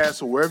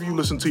Podcasts or wherever you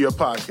listen to your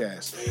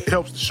podcast. It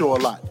helps the show a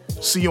lot.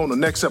 See you on the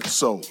next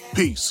episode.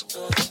 Peace.